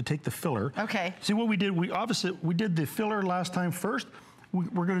to take the filler. Okay. See what we did? We did the filler last time first.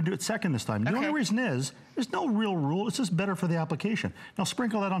 We're going to do it second this time. The only reason is, there's no real rule. It's just better for the application. Now,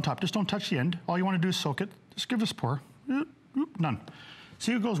 sprinkle that on top. Just don't touch the end. All you want to do is soak it. Just give this a pour. None.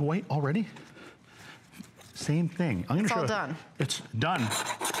 See, it goes white already? Same thing. I'm going to show you. It's all done. It's done.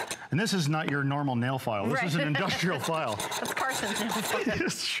 And this is not your normal nail file. This is an industrial file. That's Carson's nail file.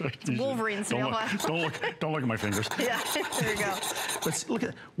 It's Wolverine's nail file. Don't look at my fingers. Yeah, there you go. But look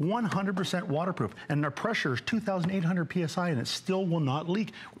at 100% waterproof. And our pressure is 2,800 PSI, and it still will not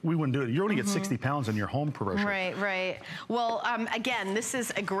leak. We wouldn't do it. You only get 60 pounds in your home pressure. Right, right. Well, again, this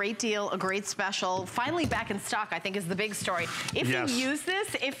is a great deal, a great special. Finally back in stock, I think, is the big story. If you use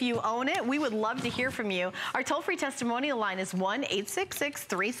this, if you own it, we would love to hear from you. Our toll-free testimonial line is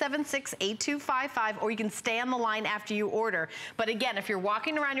 1-866-376-8255, or you can stay on the line after you order. But again, if you're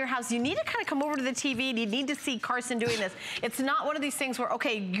walking around your house, you need to kind of come over to the TV and you need to see Carson doing this. It's not one of these things where,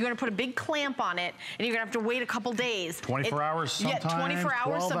 okay, you're going to put a big clamp on it and you're going to have to wait a couple days. 24 hours sometimes. Yeah, 24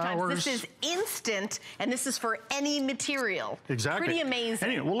 hours sometimes. Hours. This is instant, and this is for any material. Exactly. Pretty amazing.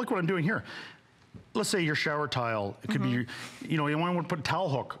 Anyway, well, look what I'm doing here. Let's say your shower tile, it could be, you know, you want to put a towel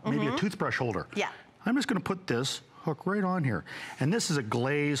hook, maybe a toothbrush holder. Yeah. I'm just going to put this hook right on here. And this is a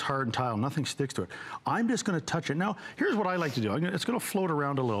glaze hardened tile. Nothing sticks to it. I'm just going to touch it. Now, here's what I like to do. It's going to float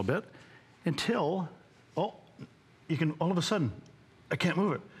around a little bit until, you can, all of a sudden, I can't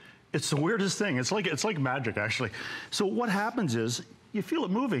move it. It's the weirdest thing. It's like magic, actually. So what happens is, you feel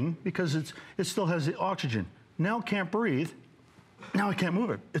it moving because it still has the oxygen. Now it can't breathe. Now I can't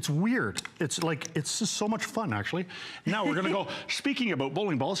move it. It's weird. It's just so much fun, actually. Now we're going to go, speaking about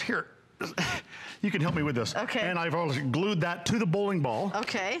bowling balls, here. You can help me with this. Okay. And I've already glued that to the bowling ball.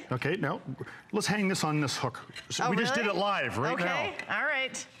 Okay. Okay, now let's hang this on this hook. So we just did it live now. Okay, all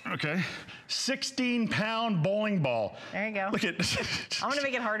right. Okay, 16-pound bowling ball. There you go. Look at. I'm gonna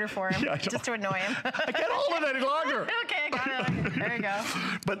make it harder for him, just to annoy him. I can't hold it any longer. Okay, I got it. There you go.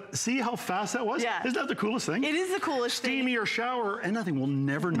 But see how fast that was? Yeah. Isn't that the coolest thing? It is the coolest thing. Steamy or shower, and nothing will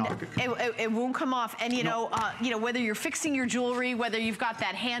never knock it. It won't come off. And you know, whether you're fixing your jewelry, whether you've got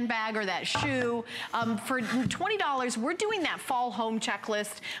that handbag or that shoe, for $20, we're doing that fall home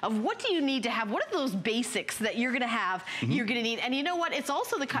checklist of what do you need to have? What are those basics that you're going to have? You're going to need. And you know what? It's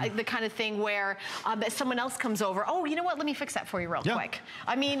also the kind of thing where someone else comes over. Oh, you know what? Let me fix that for you real quick.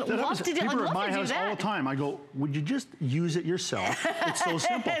 I mean, love to do that. People at my house all the time. I go, would you just use it yourself? It's so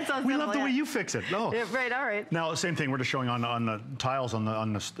simple. We love the way you fix it. No. Yeah, right. All right. Now, same thing. We're just showing on the tiles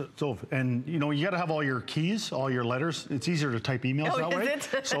on the stove, and you know, you got to have all your keys, all your letters. It's easier to type emails that way.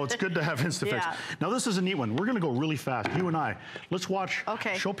 So it's good to have InstaFix. Yeah. Now, this is a neat one. We're going to go really fast. You and I. Let's watch.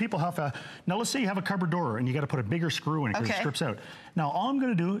 Okay. Show people how fast. Now, let's say you have a cupboard door and you got to put a bigger screw in it because it strips out. Now, all I'm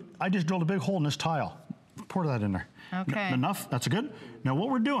going to do, I just drilled a big hole in this tile. Pour that in there. Okay. Enough? That's good. Now, what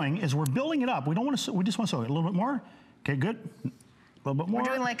we're doing is we're building it up. We don't want to. We just want to sew it a little bit more. Okay, good. A little bit more. We're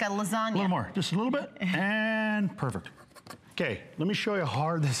doing like a lasagna. A little more. Just a little bit. And perfect. Okay, let me show you how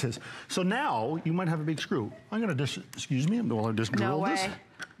hard this is. So now you might have a big screw. I'm going to just, excuse me, while I just drill this.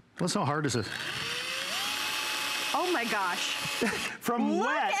 Let's see how hard this is. Oh my gosh. From Look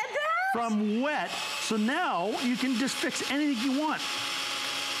wet. at that. From wet. So now you can just fix anything you want.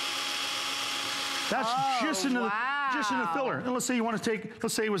 That's just in the filler. And let's say you want to take,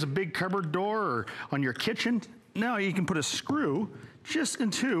 let's say it was a big cupboard door or on your kitchen. Now you can put a screw just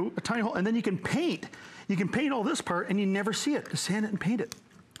into a tiny hole, and then you can paint. You can paint all this part and you never see it. Just sand it and paint it.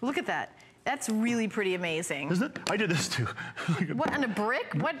 Look at that. That's really pretty amazing. Isn't it? I did this too. What, on a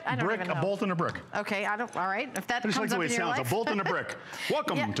brick? What? I don't even know. A bolt and a brick. Okay, all right. If that comes like the up way in it your sounds, life. a bolt and a brick.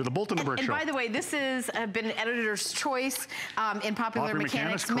 Welcome to the Bolt and a Brick Show. And by the way, this has been Editor's Choice in Popular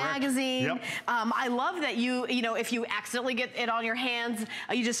Mechanics magazine. Yep. I love that you know, if you accidentally get it on your hands,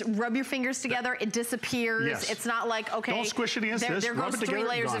 you just rub your fingers together, it disappears. Yes. It's not like, okay. Don't squish it against this. There goes rub it 3 together,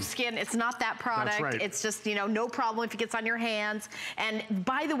 layers gone. of skin. It's not that product. That's right. It's just, you know, no problem if it gets on your hands. And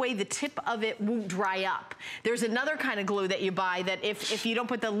by the way, the tip of it won't dry up. There's another kind of glue that you buy that if you don't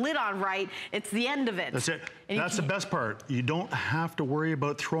put the lid on right, it's the end of it. That's it. That's the best part. You don't have to worry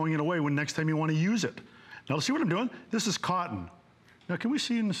about throwing it away when next time you want to use it. Now, see what I'm doing? This is cotton. Now, can we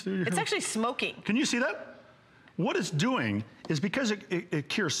see in the studio? It's actually smoking. Can you see that? What it's doing is because it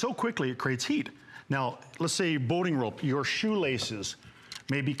cures so quickly, it creates heat. Now, let's say boating rope, your shoelaces,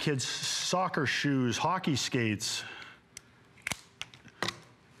 maybe kids' soccer shoes, hockey skates.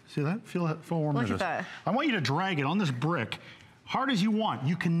 See that? Feel warm it is. Look at that. I want you to drag it on this brick hard as you want.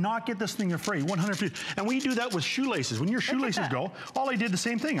 You cannot get this thing afraid, 100%. And when you do that with shoelaces, when your shoelaces go, all I did the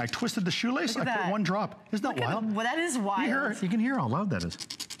same thing. I twisted the shoelace, I put one drop. Isn't that wild? Well, that is wild. You can hear how loud that is.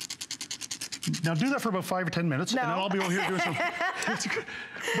 Now do that for about 5 or 10 minutes, and then I'll be over here doing something.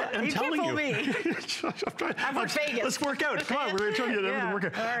 But I'm telling you. Me. I'm from Vegas. Let's work out. Come on, we're going to show you everything to work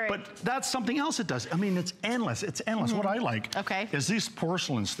out. Right. But that's something else it does. I mean, it's endless. It's endless. What I like is this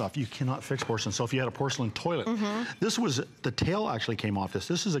porcelain stuff. You cannot fix porcelain. So if you had a porcelain toilet, this was, the tail actually came off this.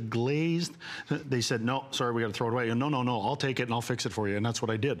 This is a glazed, they said, no, sorry, we got to throw it away. No, I'll take it and I'll fix it for you. And that's what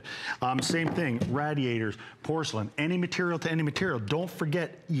I did. Same thing, radiators, porcelain, any material to any material. Don't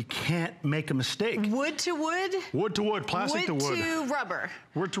forget, you can't make a mistake. Wood to wood? Wood to wood, plastic to wood. Wood to rubber.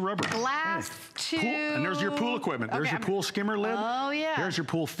 Wood to rubber. Glass to... Pool, and there's your pool equipment. There's your pool skimmer lid. Oh, yeah. There's your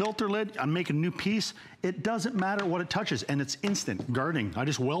pool filter lid. I'm making a new piece. It doesn't matter what it touches, and it's instant. Gardening, I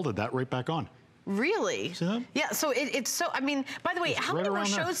just welded that right back on. Really? See that? Yeah, so it's so, I mean, by the way, how many more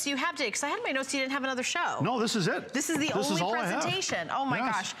shows there. do you have today? Because I had in my notes you didn't have another show. No, this is it. This is the only presentation. Oh my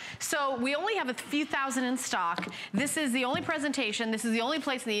gosh. So we only have a few thousand in stock. This is the only presentation. This is the only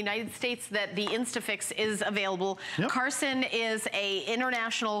place in the United States that the InstaFix is available. Yep. Carson is an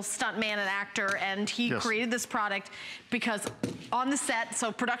international stuntman and actor, and he created this product because on the set,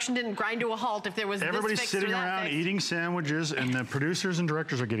 so production didn't grind to a halt if there was Everybody's this fixed sitting or that around fixed. eating sandwiches, and the producers and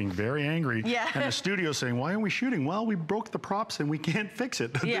directors are getting very angry. Yeah. And the studio's saying, why aren't we shooting? Well, we broke the props and we can't fix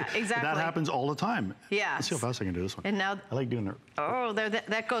it. Yeah, exactly. That happens all the time. Yeah. Let's see how fast I can do this one. And now, I like doing it. Oh,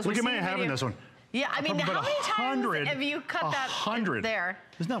 that goes. Look at me having this one. Yeah, I mean, how many times have you cut that 100 there?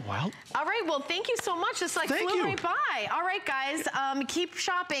 Isn't that wild? All right, well, thank you so much. It's like flew right by. All right, guys, keep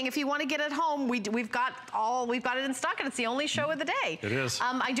shopping. If you want to get it home, we've got it in stock, and it's the only show of the day. It is.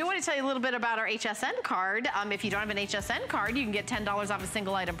 I do want to tell you a little bit about our HSN card. If you don't have an HSN card, you can get $10 off a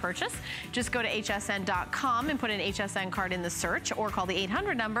single item purchase. Just go to hsn.com and put an HSN card in the search, or call the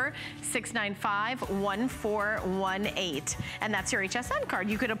 800 number 695-1418, and that's your HSN card.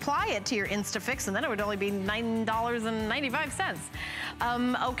 You could apply it to your InstaFix, and then it would only be $9.95.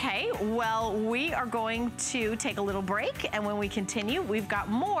 Okay, well, we are going to take a little break, and when we continue, we've got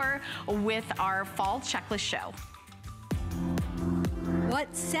more with our fall checklist show. What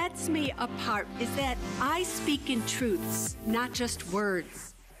sets me apart is that I speak in truths, not just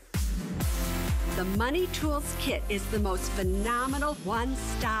words. The Money Tools Kit is the most phenomenal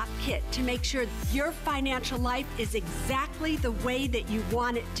one-stop kit to make sure your financial life is exactly the way that you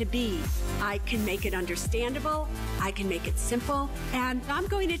want it to be. I can make it understandable, I can make it simple, and I'm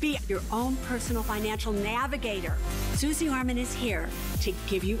going to be your own personal financial navigator. Susie Orman is here to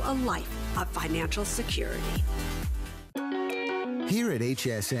give you a life of financial security. Here at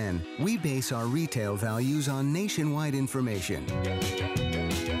HSN, we base our retail values on nationwide information.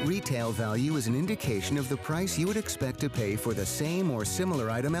 Retail value is an indication of the price you would expect to pay for the same or similar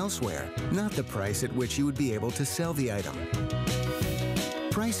item elsewhere, not the price at which you would be able to sell the item.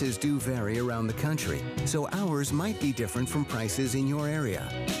 Prices do vary around the country, so ours might be different from prices in your area.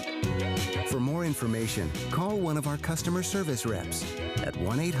 For more information, call one of our customer service reps at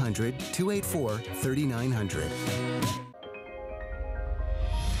 1-800-284-3900.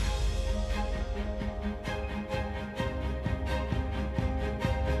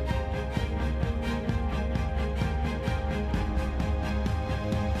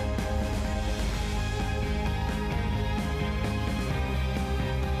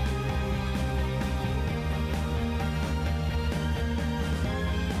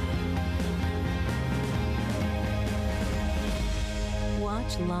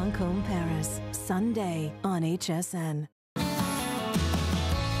 Lancôme Paris, Sunday on HSN.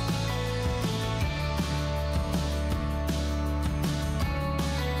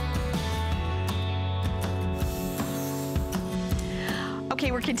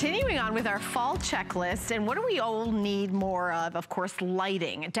 Okay, we're continuing on with our fall checklist, and what do we all need more of? Of course,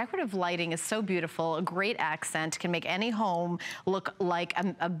 lighting. Decorative lighting is so beautiful, a great accent, can make any home look like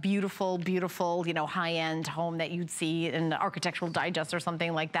a beautiful, beautiful, you know, high-end home that you'd see in the Architectural Digest or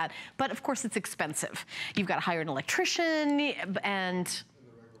something like that. But of course, it's expensive. You've got to hire an electrician, and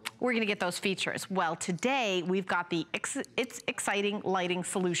we're gonna get those features. Well, today we've got the It's Exciting Lighting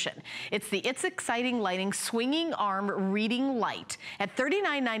Solution. It's the It's Exciting Lighting Swinging Arm Reading Light at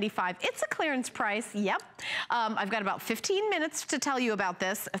 $39.95. It's a clearance price, yep. I've got about 15 minutes to tell you about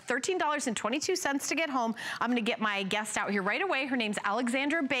this. $13.22 to get home. I'm gonna get my guest out here right away. Her name's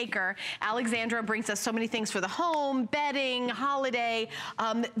Alexandra Baker. Alexandra brings us so many things for the home, bedding, holiday.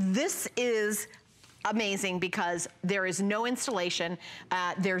 This is amazing because there is no installation.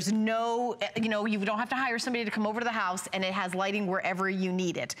 There's no, you know, you don't have to hire somebody to come over to the house, and it has lighting wherever you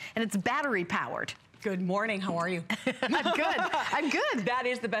need it. And it's battery powered. Good morning, how are you? I'm good, I'm good. That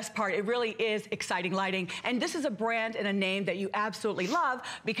is the best part. It really is exciting lighting. And this is a brand and a name that you absolutely love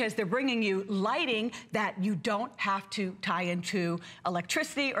because they're bringing you lighting that you don't have to tie into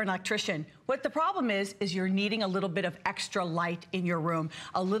electricity or an electrician. What the problem is you're needing a little bit of extra light in your room,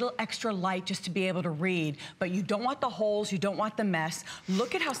 a little extra light just to be able to read, but you don't want the holes, you don't want the mess.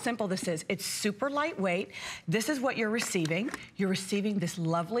 Look at how simple this is. It's super lightweight. This is what you're receiving. You're receiving this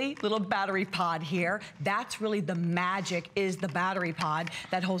lovely little battery pod here. That's really the magic, is the battery pod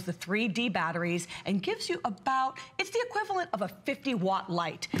that holds the 3D batteries and gives you about, it's the equivalent of a 50-watt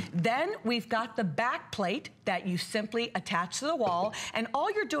light. Then we've got the back plate that you simply attach to the wall, and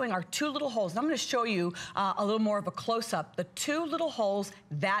all you're doing are two little holes. And I'm going to show you a little more of a close-up. The two little holes,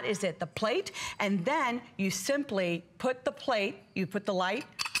 that is it, the plate, and then you simply put the plate, you put the light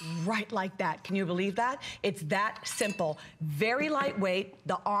right like that. Can you believe that? It's that simple. Very lightweight.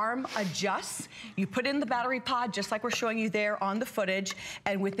 The arm adjusts. You put in the battery pod just like we're showing you there on the footage,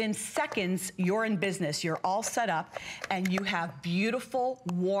 and within seconds you're in business. You're all set up and you have beautiful,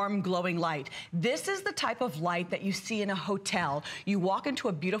 warm, glowing light. This is the type of light that you see in a hotel. You walk into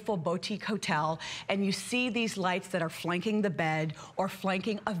a beautiful boutique hotel and you see these lights that are flanking the bed or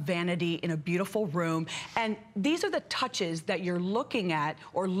flanking a vanity in a beautiful room, and these are the touches that you're looking at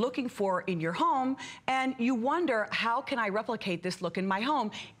or looking for in your home, and you wonder, how can I replicate this look in my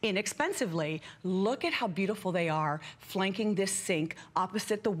home inexpensively? Look at how beautiful they are, flanking this sink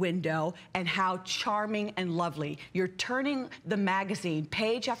opposite the window, and how charming and lovely. You're turning the magazine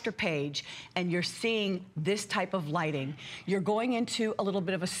page after page, and you're seeing this type of lighting. You're going into a little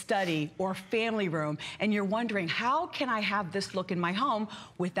bit of a study or family room, and you're wondering, how can I have this look in my home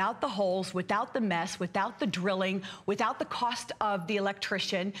without the holes, without the mess, without the drilling, without the cost of the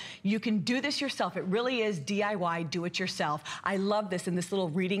electrician? You can do this yourself. It really is DIY, do it yourself. I love this in this little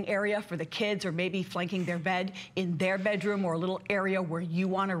reading area for the kids, or maybe flanking their bed in their bedroom, or a little area where you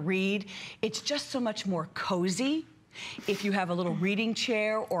want to read. It's just so much more cozy If you have a little reading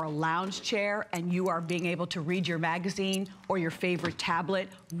chair or a lounge chair and you are being able to read your magazine or your favorite tablet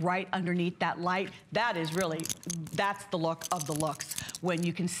right underneath that light, that is really, that's the look of the looks. When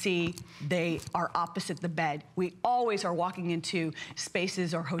you can see they are opposite the bed. We always are walking into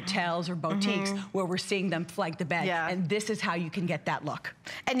spaces or hotels or boutiques where we're seeing them flank the bed. And this is how you can get that look.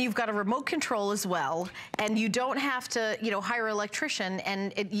 And you've got a remote control as well. And you don't have to, you know, hire an electrician,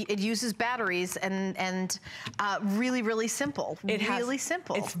 and it uses batteries, and really, really simple. Really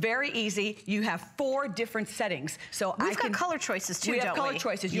simple. It's very easy. You have 4 different settings. So we've got color choices too, don't we? We have color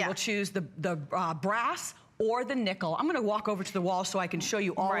choices. You will choose the brass or the nickel. I'm gonna walk over to the wall so I can show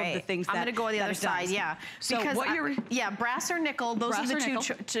you all of the things that I'm gonna go on the other side, So because what you're... brass or nickel, those are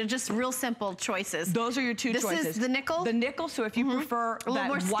the two just real simple choices. Those are your two choices. This is the nickel? The nickel, so if you prefer a little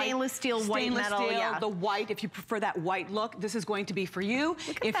more white, stainless steel, white metal, the white, if you prefer that white look, this is going to be for you.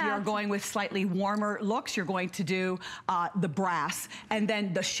 If you're going with slightly warmer looks, you're going to do the brass. And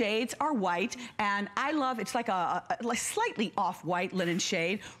then the shades are white, and I love, it's like a slightly off-white linen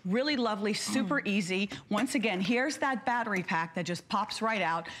shade. Really lovely, super easy. Once again, here's that battery pack that just pops right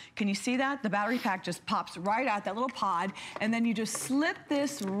out. Can you see that? The battery pack just pops right out, that little pod, and then you just slip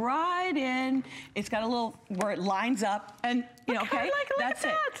this right in. It's got a little, where it lines up, and you know, that's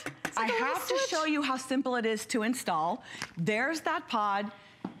it. I have to show you how simple it is to install. There's that pod.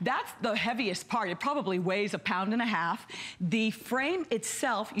 That's the heaviest part. It probably weighs 1.5 pounds. The frame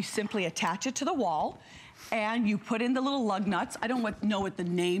itself, you simply attach it to the wall, and you put in the little lug nuts. I don't know what the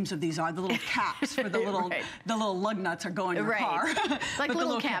names of these are. The little caps for the little the little lug nuts are going in your car. Like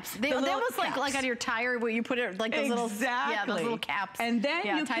little caps. They almost like on your tire where you put it like those little those little caps. And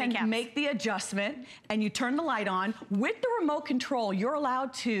then you can make the adjustment, and you turn the light on with the remote control. You're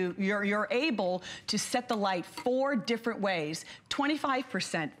allowed to. You're able to set the light 4 different ways: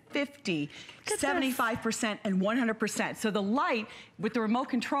 25%, 50, 75%, and 100%. So the light with the remote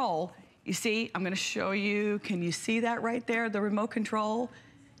control. You see, I'm gonna show you, can you see that right there, the remote control?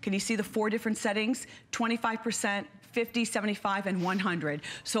 Can you see the 4 different settings? 25%, 50, 75, and 100.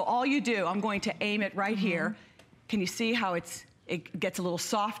 So all you do, I'm going to aim it right here. Can you see how it gets a little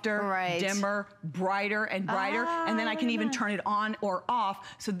softer, dimmer, brighter and brighter, and then I can even turn it on or off.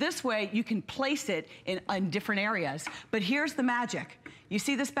 So this way you can place it in different areas. But here's the magic. You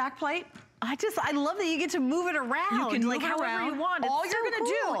see this back plate? I love that you get to move it around. You can move it however around. you want. All you're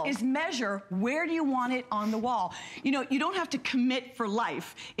gonna do is measure where do you want it on the wall. You know, you don't have to commit for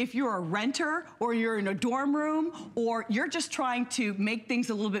life. If you're a renter or you're in a dorm room or you're just trying to make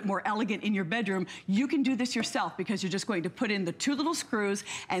things a little bit more elegant in your bedroom, you can do this yourself because you're just going to put in the 2 little screws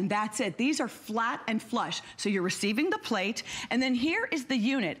and that's it. These are flat and flush. So you're receiving the plate, and then here is the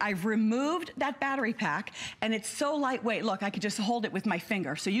unit. I've removed that battery pack and it's so lightweight. Look, I could just hold it with my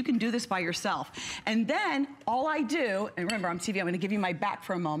finger. So you can do this by yourself. And then all I do, and remember I'm TV, I'm gonna give you my back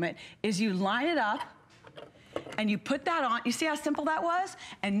for a moment, is you line it up and you put that on. You see how simple that was?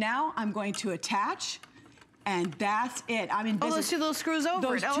 And now I'm going to attach, and that's it. I'm in business. Oh, those 2 little screws over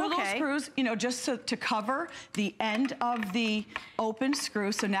those 2 little screws, you know, just to cover the end of the open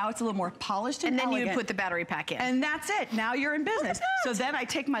screw. So now it's a little more polished and then elegant. you put the battery pack in. And that's it. Now you're in business. So then I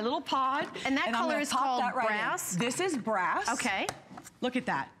take my little pod. And that color is called brass? This is brass. Okay. Look at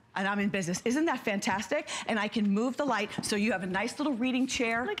that. And I'm in business. Isn't that fantastic? And I can move the light so you have a nice little reading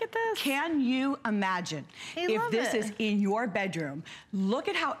chair. Look at this. Can you imagine if this is in your bedroom? Look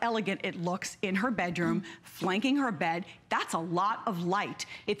at how elegant it looks in her bedroom, flanking her bed. That's a lot of light.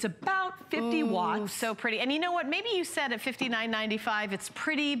 It's about 50 watts. So pretty. And you know what? Maybe you said at $59.95 it's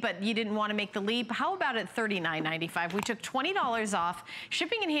pretty, but you didn't want to make the leap. How about at $39.95? We took $20 off.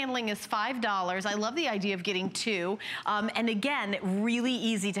 Shipping and handling is $5. I love the idea of getting 2. And again, really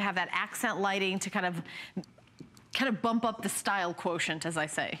easy to have that accent lighting to kind of bump up the style quotient, as I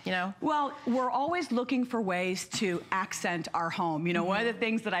say, you know? Well, we're always looking for ways to accent our home. You know, one of the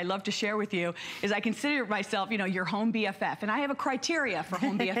things that I love to share with you is I consider myself, you know, your home BFF. And I have a criteria for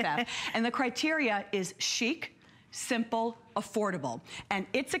home BFF. And the criteria is chic, simple, affordable. And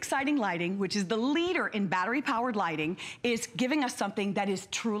It's Exciting Lighting, which is the leader in battery-powered lighting, is giving us something that is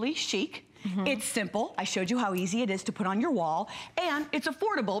truly chic. It's simple. I showed you how easy it is to put on your wall, and it's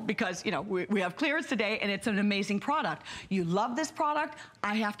affordable because, you know, we have clearance today and it's an amazing product. You love this product,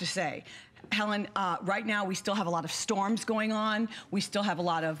 I have to say. Helen, right now we still have a lot of storms going on. We still have a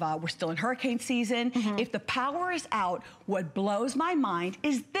lot of, we're still in hurricane season. If the power is out, what blows my mind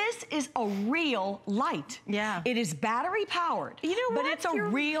is this is a real light. Yeah. It is battery powered. You know what? But it's a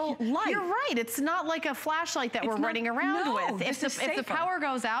real light. You're right. It's not like a flashlight that we're running around with. If the power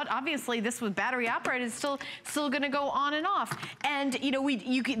goes out, obviously this with battery operated is still going to go on and off. And you know,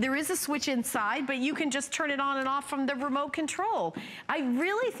 there is a switch inside, but you can just turn it on and off from the remote control. I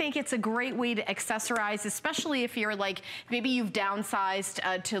really think it's a great way to accessorize, especially if you're like, maybe you've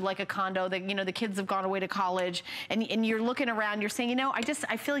downsized to like a condo that, you know, the kids have gone away to college, and you're looking around, you're saying, you know, I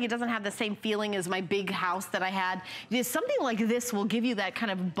feel like it doesn't have the same feeling as my big house that I had. Something like this will give you that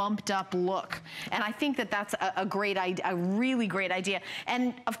kind of bumped up look. And I think that that's a great idea, a really great idea.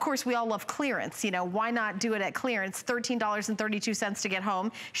 And of course, we all love clearance. You know, why not do it at clearance? $13.32 to get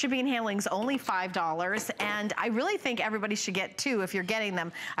home. Shipping and handling's only $5. And I really think everybody should get two if you're getting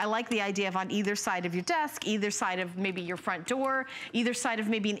them. I like the idea of on either side of your desk, either side of maybe your front door, either side of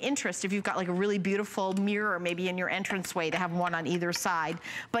maybe an interest. If you've got like a really beautiful mirror maybe in your entranceway, to have one on either side.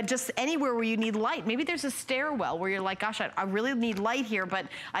 But just anywhere where you need light. Maybe there's a stairwell where you're like, gosh, I really need light here, but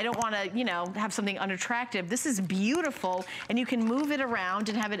I don't want to, you know, have something unattractive. This is beautiful, and you can move it around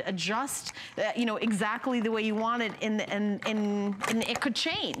and have it adjust, you know, exactly the way you want it, and it could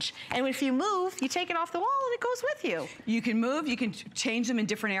change. And if you move, you take it off the wall and it goes with you. You can move, you can change them in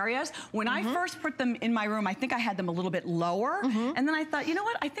different areas. When I first put them in my room, I think I had them a little bit lower, and then I thought, you know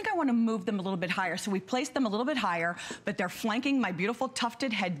what, I think I want to move them a little bit higher. So we placed them a little bit higher, but they're flanking my beautiful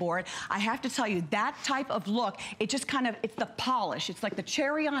tufted headboard. I have to tell you, that type of look, it just kind of, it's the polish. It's like the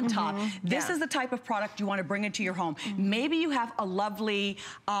cherry on top. This is the type of product you want to bring into your home. Maybe you have a lovely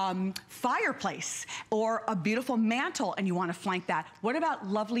fireplace or a beautiful mantle and you want to flank that. What about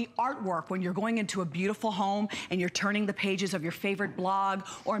lovely artwork when you're going into a beautiful home and you're turning the pages of your favorite blog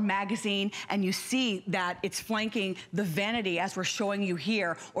or magazine and you see that it's flanking the vanity as we're showing you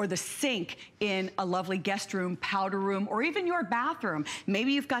here, or the sink in a lovely guest room, powder room, or even your bathroom.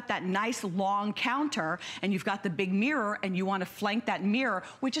 Maybe you've got that nice long counter and you've got the big mirror and you want to flank that mirror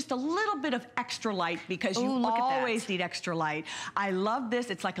with just a little bit of extra light, because you always need extra light. I love this.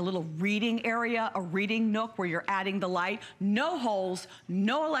 It's like a little reading area, a reading nook where you're adding the light. No holes,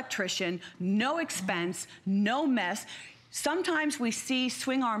 no electrician, no expense, no mess. Sometimes we see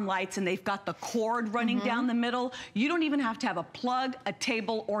swing arm lights and they've got the cord running down the middle. You don't even have to have a plug, a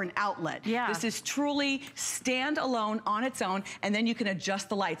table, or an outlet. This is truly standalone on its own, and then you can adjust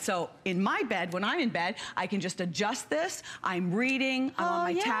the light. So in my bed, when I'm in bed, I can just adjust this. I'm reading, I'm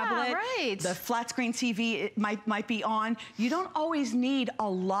on my tablet. The flat screen TV it might be on. You don't always need a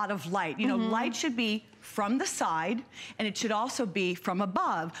lot of light. You know, light should be from the side, and it should also be from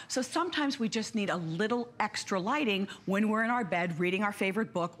above. So sometimes we just need a little extra lighting when we're in our bed reading our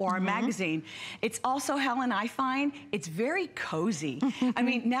favorite book or our magazine. It's also, Helen, I find it's very cozy. I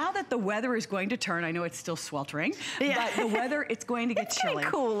mean, now that the weather is going to turn, I know it's still sweltering, but the weather, it's going to get chilly.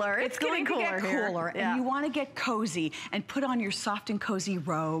 Cooler. It's going to get cooler, and you want to get cozy and put on your soft and cozy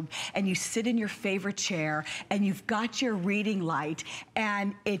robe, and you sit in your favorite chair, and you've got your reading light,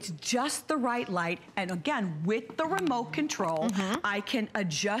 and it's just the right light. And again, with the remote control, I can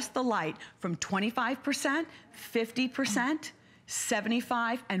adjust the light from 25%, 50%,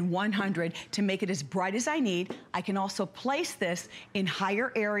 75, and 100 to make it as bright as I need. I can also place this in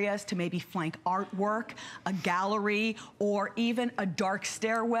higher areas to maybe flank artwork, a gallery, or even a dark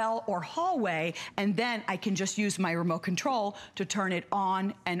stairwell or hallway, and then I can just use my remote control to turn it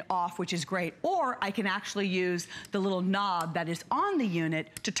on and off, which is great. Or I can actually use the little knob that is on the unit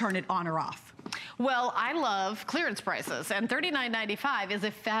to turn it on or off. Well, I love clearance prices, and $39.95 is a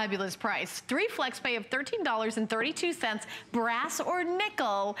fabulous price. 3 flex pay of $13.32, brass or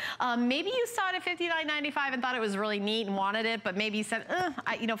nickel. Maybe you saw it at $59.95 and thought it was really neat and wanted it, but maybe you said,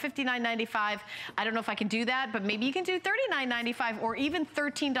 you know, $59.95, I don't know if I can do that, but maybe you can do $39.95 or even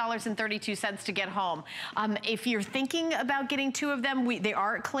 $13.32 to get home. If you're thinking about getting 2 of them, they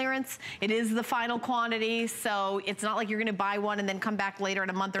are at clearance. It is the final quantity, so it's not like you're gonna buy one and then come back later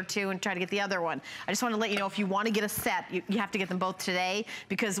in a month or 2 and try to get the other one. I just want to let you know, if you want to get a set, you have to get them both today,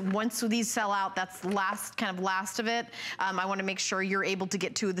 because once these sell out, that's the last of it. I want to make sure you're able to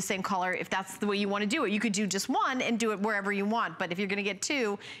get 2 of the same color if that's the way you want to do it. You could do just one and do it wherever you want, but if you're going to get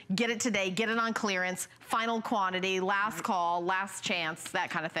 2, get it today, get it on clearance, final quantity, last call, last chance, that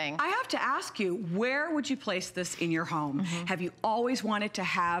kind of thing. I have to ask you, where would you place this in your home? Have you always wanted to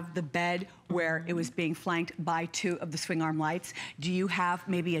have the bed where it was being flanked by 2 of the swing arm lights? Do you have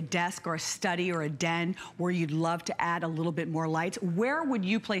maybe a desk or a study or a den where you'd love to add a little bit more lights? Where would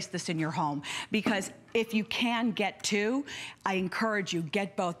you place this in your home? Because if you can get 2, I encourage you,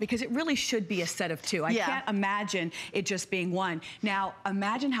 get both, because it really should be a set of 2. I can't imagine it just being 1. Now,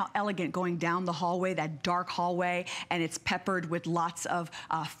 imagine how elegant going down the hallway, that dark hallway, and it's peppered with lots of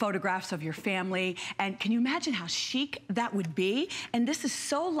photographs of your family. And can you imagine how chic that would be? And this is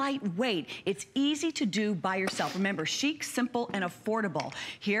so lightweight. It's easy to do by yourself. Remember, chic, simple, and affordable.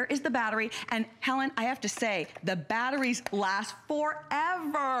 Here is the battery. And Helen, I have to say, the batteries last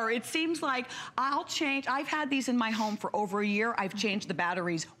forever. It seems like I've had these in my home for over a year. I've changed the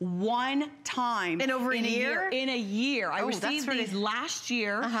batteries 1 time. In over a year? In a year. I received these last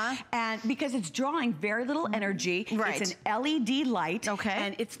year, and because it's drawing very little energy. It's an LED light,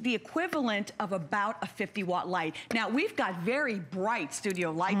 and it's the equivalent of about a 50-watt light. Now, we've got very bright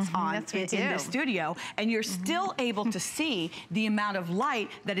studio lights on in the studio, and you're still able to see the amount of light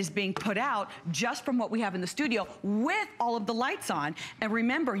that is being put out just from what we have in the studio with all of the lights on. And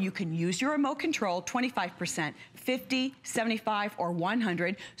remember, you can use your remote control, 25%, 50, 75, or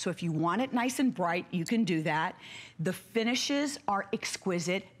 100. So if you want it nice and bright, you can do that. The finishes are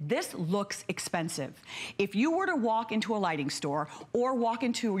exquisite. This looks expensive. If you were to walk into a lighting store or walk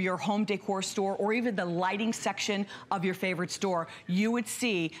into your home decor store or even the lighting section of your favorite store, you would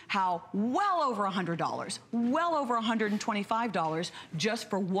see how well over $100, well over $125 just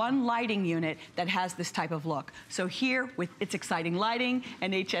for one lighting unit that has this type of look. So here with its exciting lighting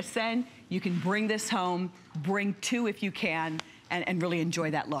and HSN, you can bring this home, bring 2 if you can, and really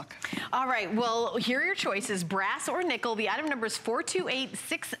enjoy that look. All right, well, here are your choices, brass or nickel. The item number is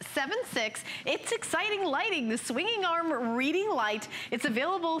 428676. It's exciting lighting, the swinging arm reading light. It's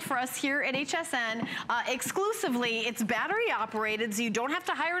available for us here at HSN exclusively. It's battery operated, so you don't have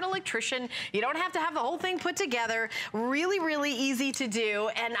to hire an electrician. You don't have to have the whole thing put together. Really, really easy to do.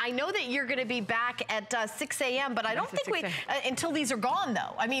 And I know that you're gonna be back at 6 a.m., but I don't think until these are gone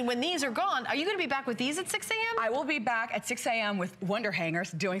though. I mean, when these are gone, are you gonna be back with these at 6 a.m.? I will be back at 6 a.m. with Wonder Hangers,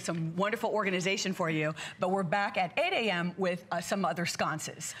 doing some wonderful organization for you. But we're back at 8 a.m. with some other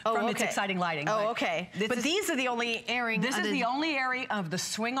sconces from its exciting lighting. But these are the only airing. This is the only airing of the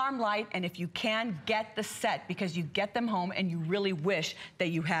swing arm light, and if you can, get the set, because you get them home and you really wish that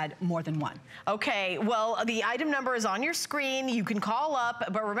you had more than one. Okay, well, the item number is on your screen. You can call up,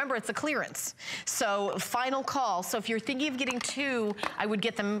 but remember, it's a clearance. So final call. So if you're thinking of getting 2, I would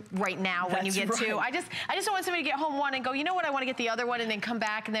get them right now when you get 2. I just don't want somebody to get home 1 and go, you know what, I want to get the other one, and then come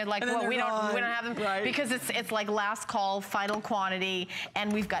back and they're like, well, we don't have them, because it's like last call, final quantity,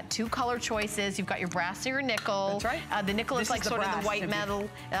 and we've got 2 color choices. You've got your brass or your nickel. That's right. The nickel is like sort of the white metal,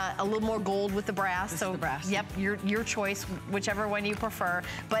 a little more gold with the brass. So, yep, your choice, whichever one you prefer.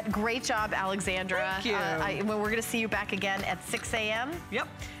 But great job, Alexandra. Thank you. We're going to see you back again at 6 a.m. Yep.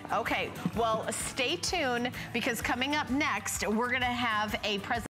 Okay, well, stay tuned, because coming up next, we're going to have a presentation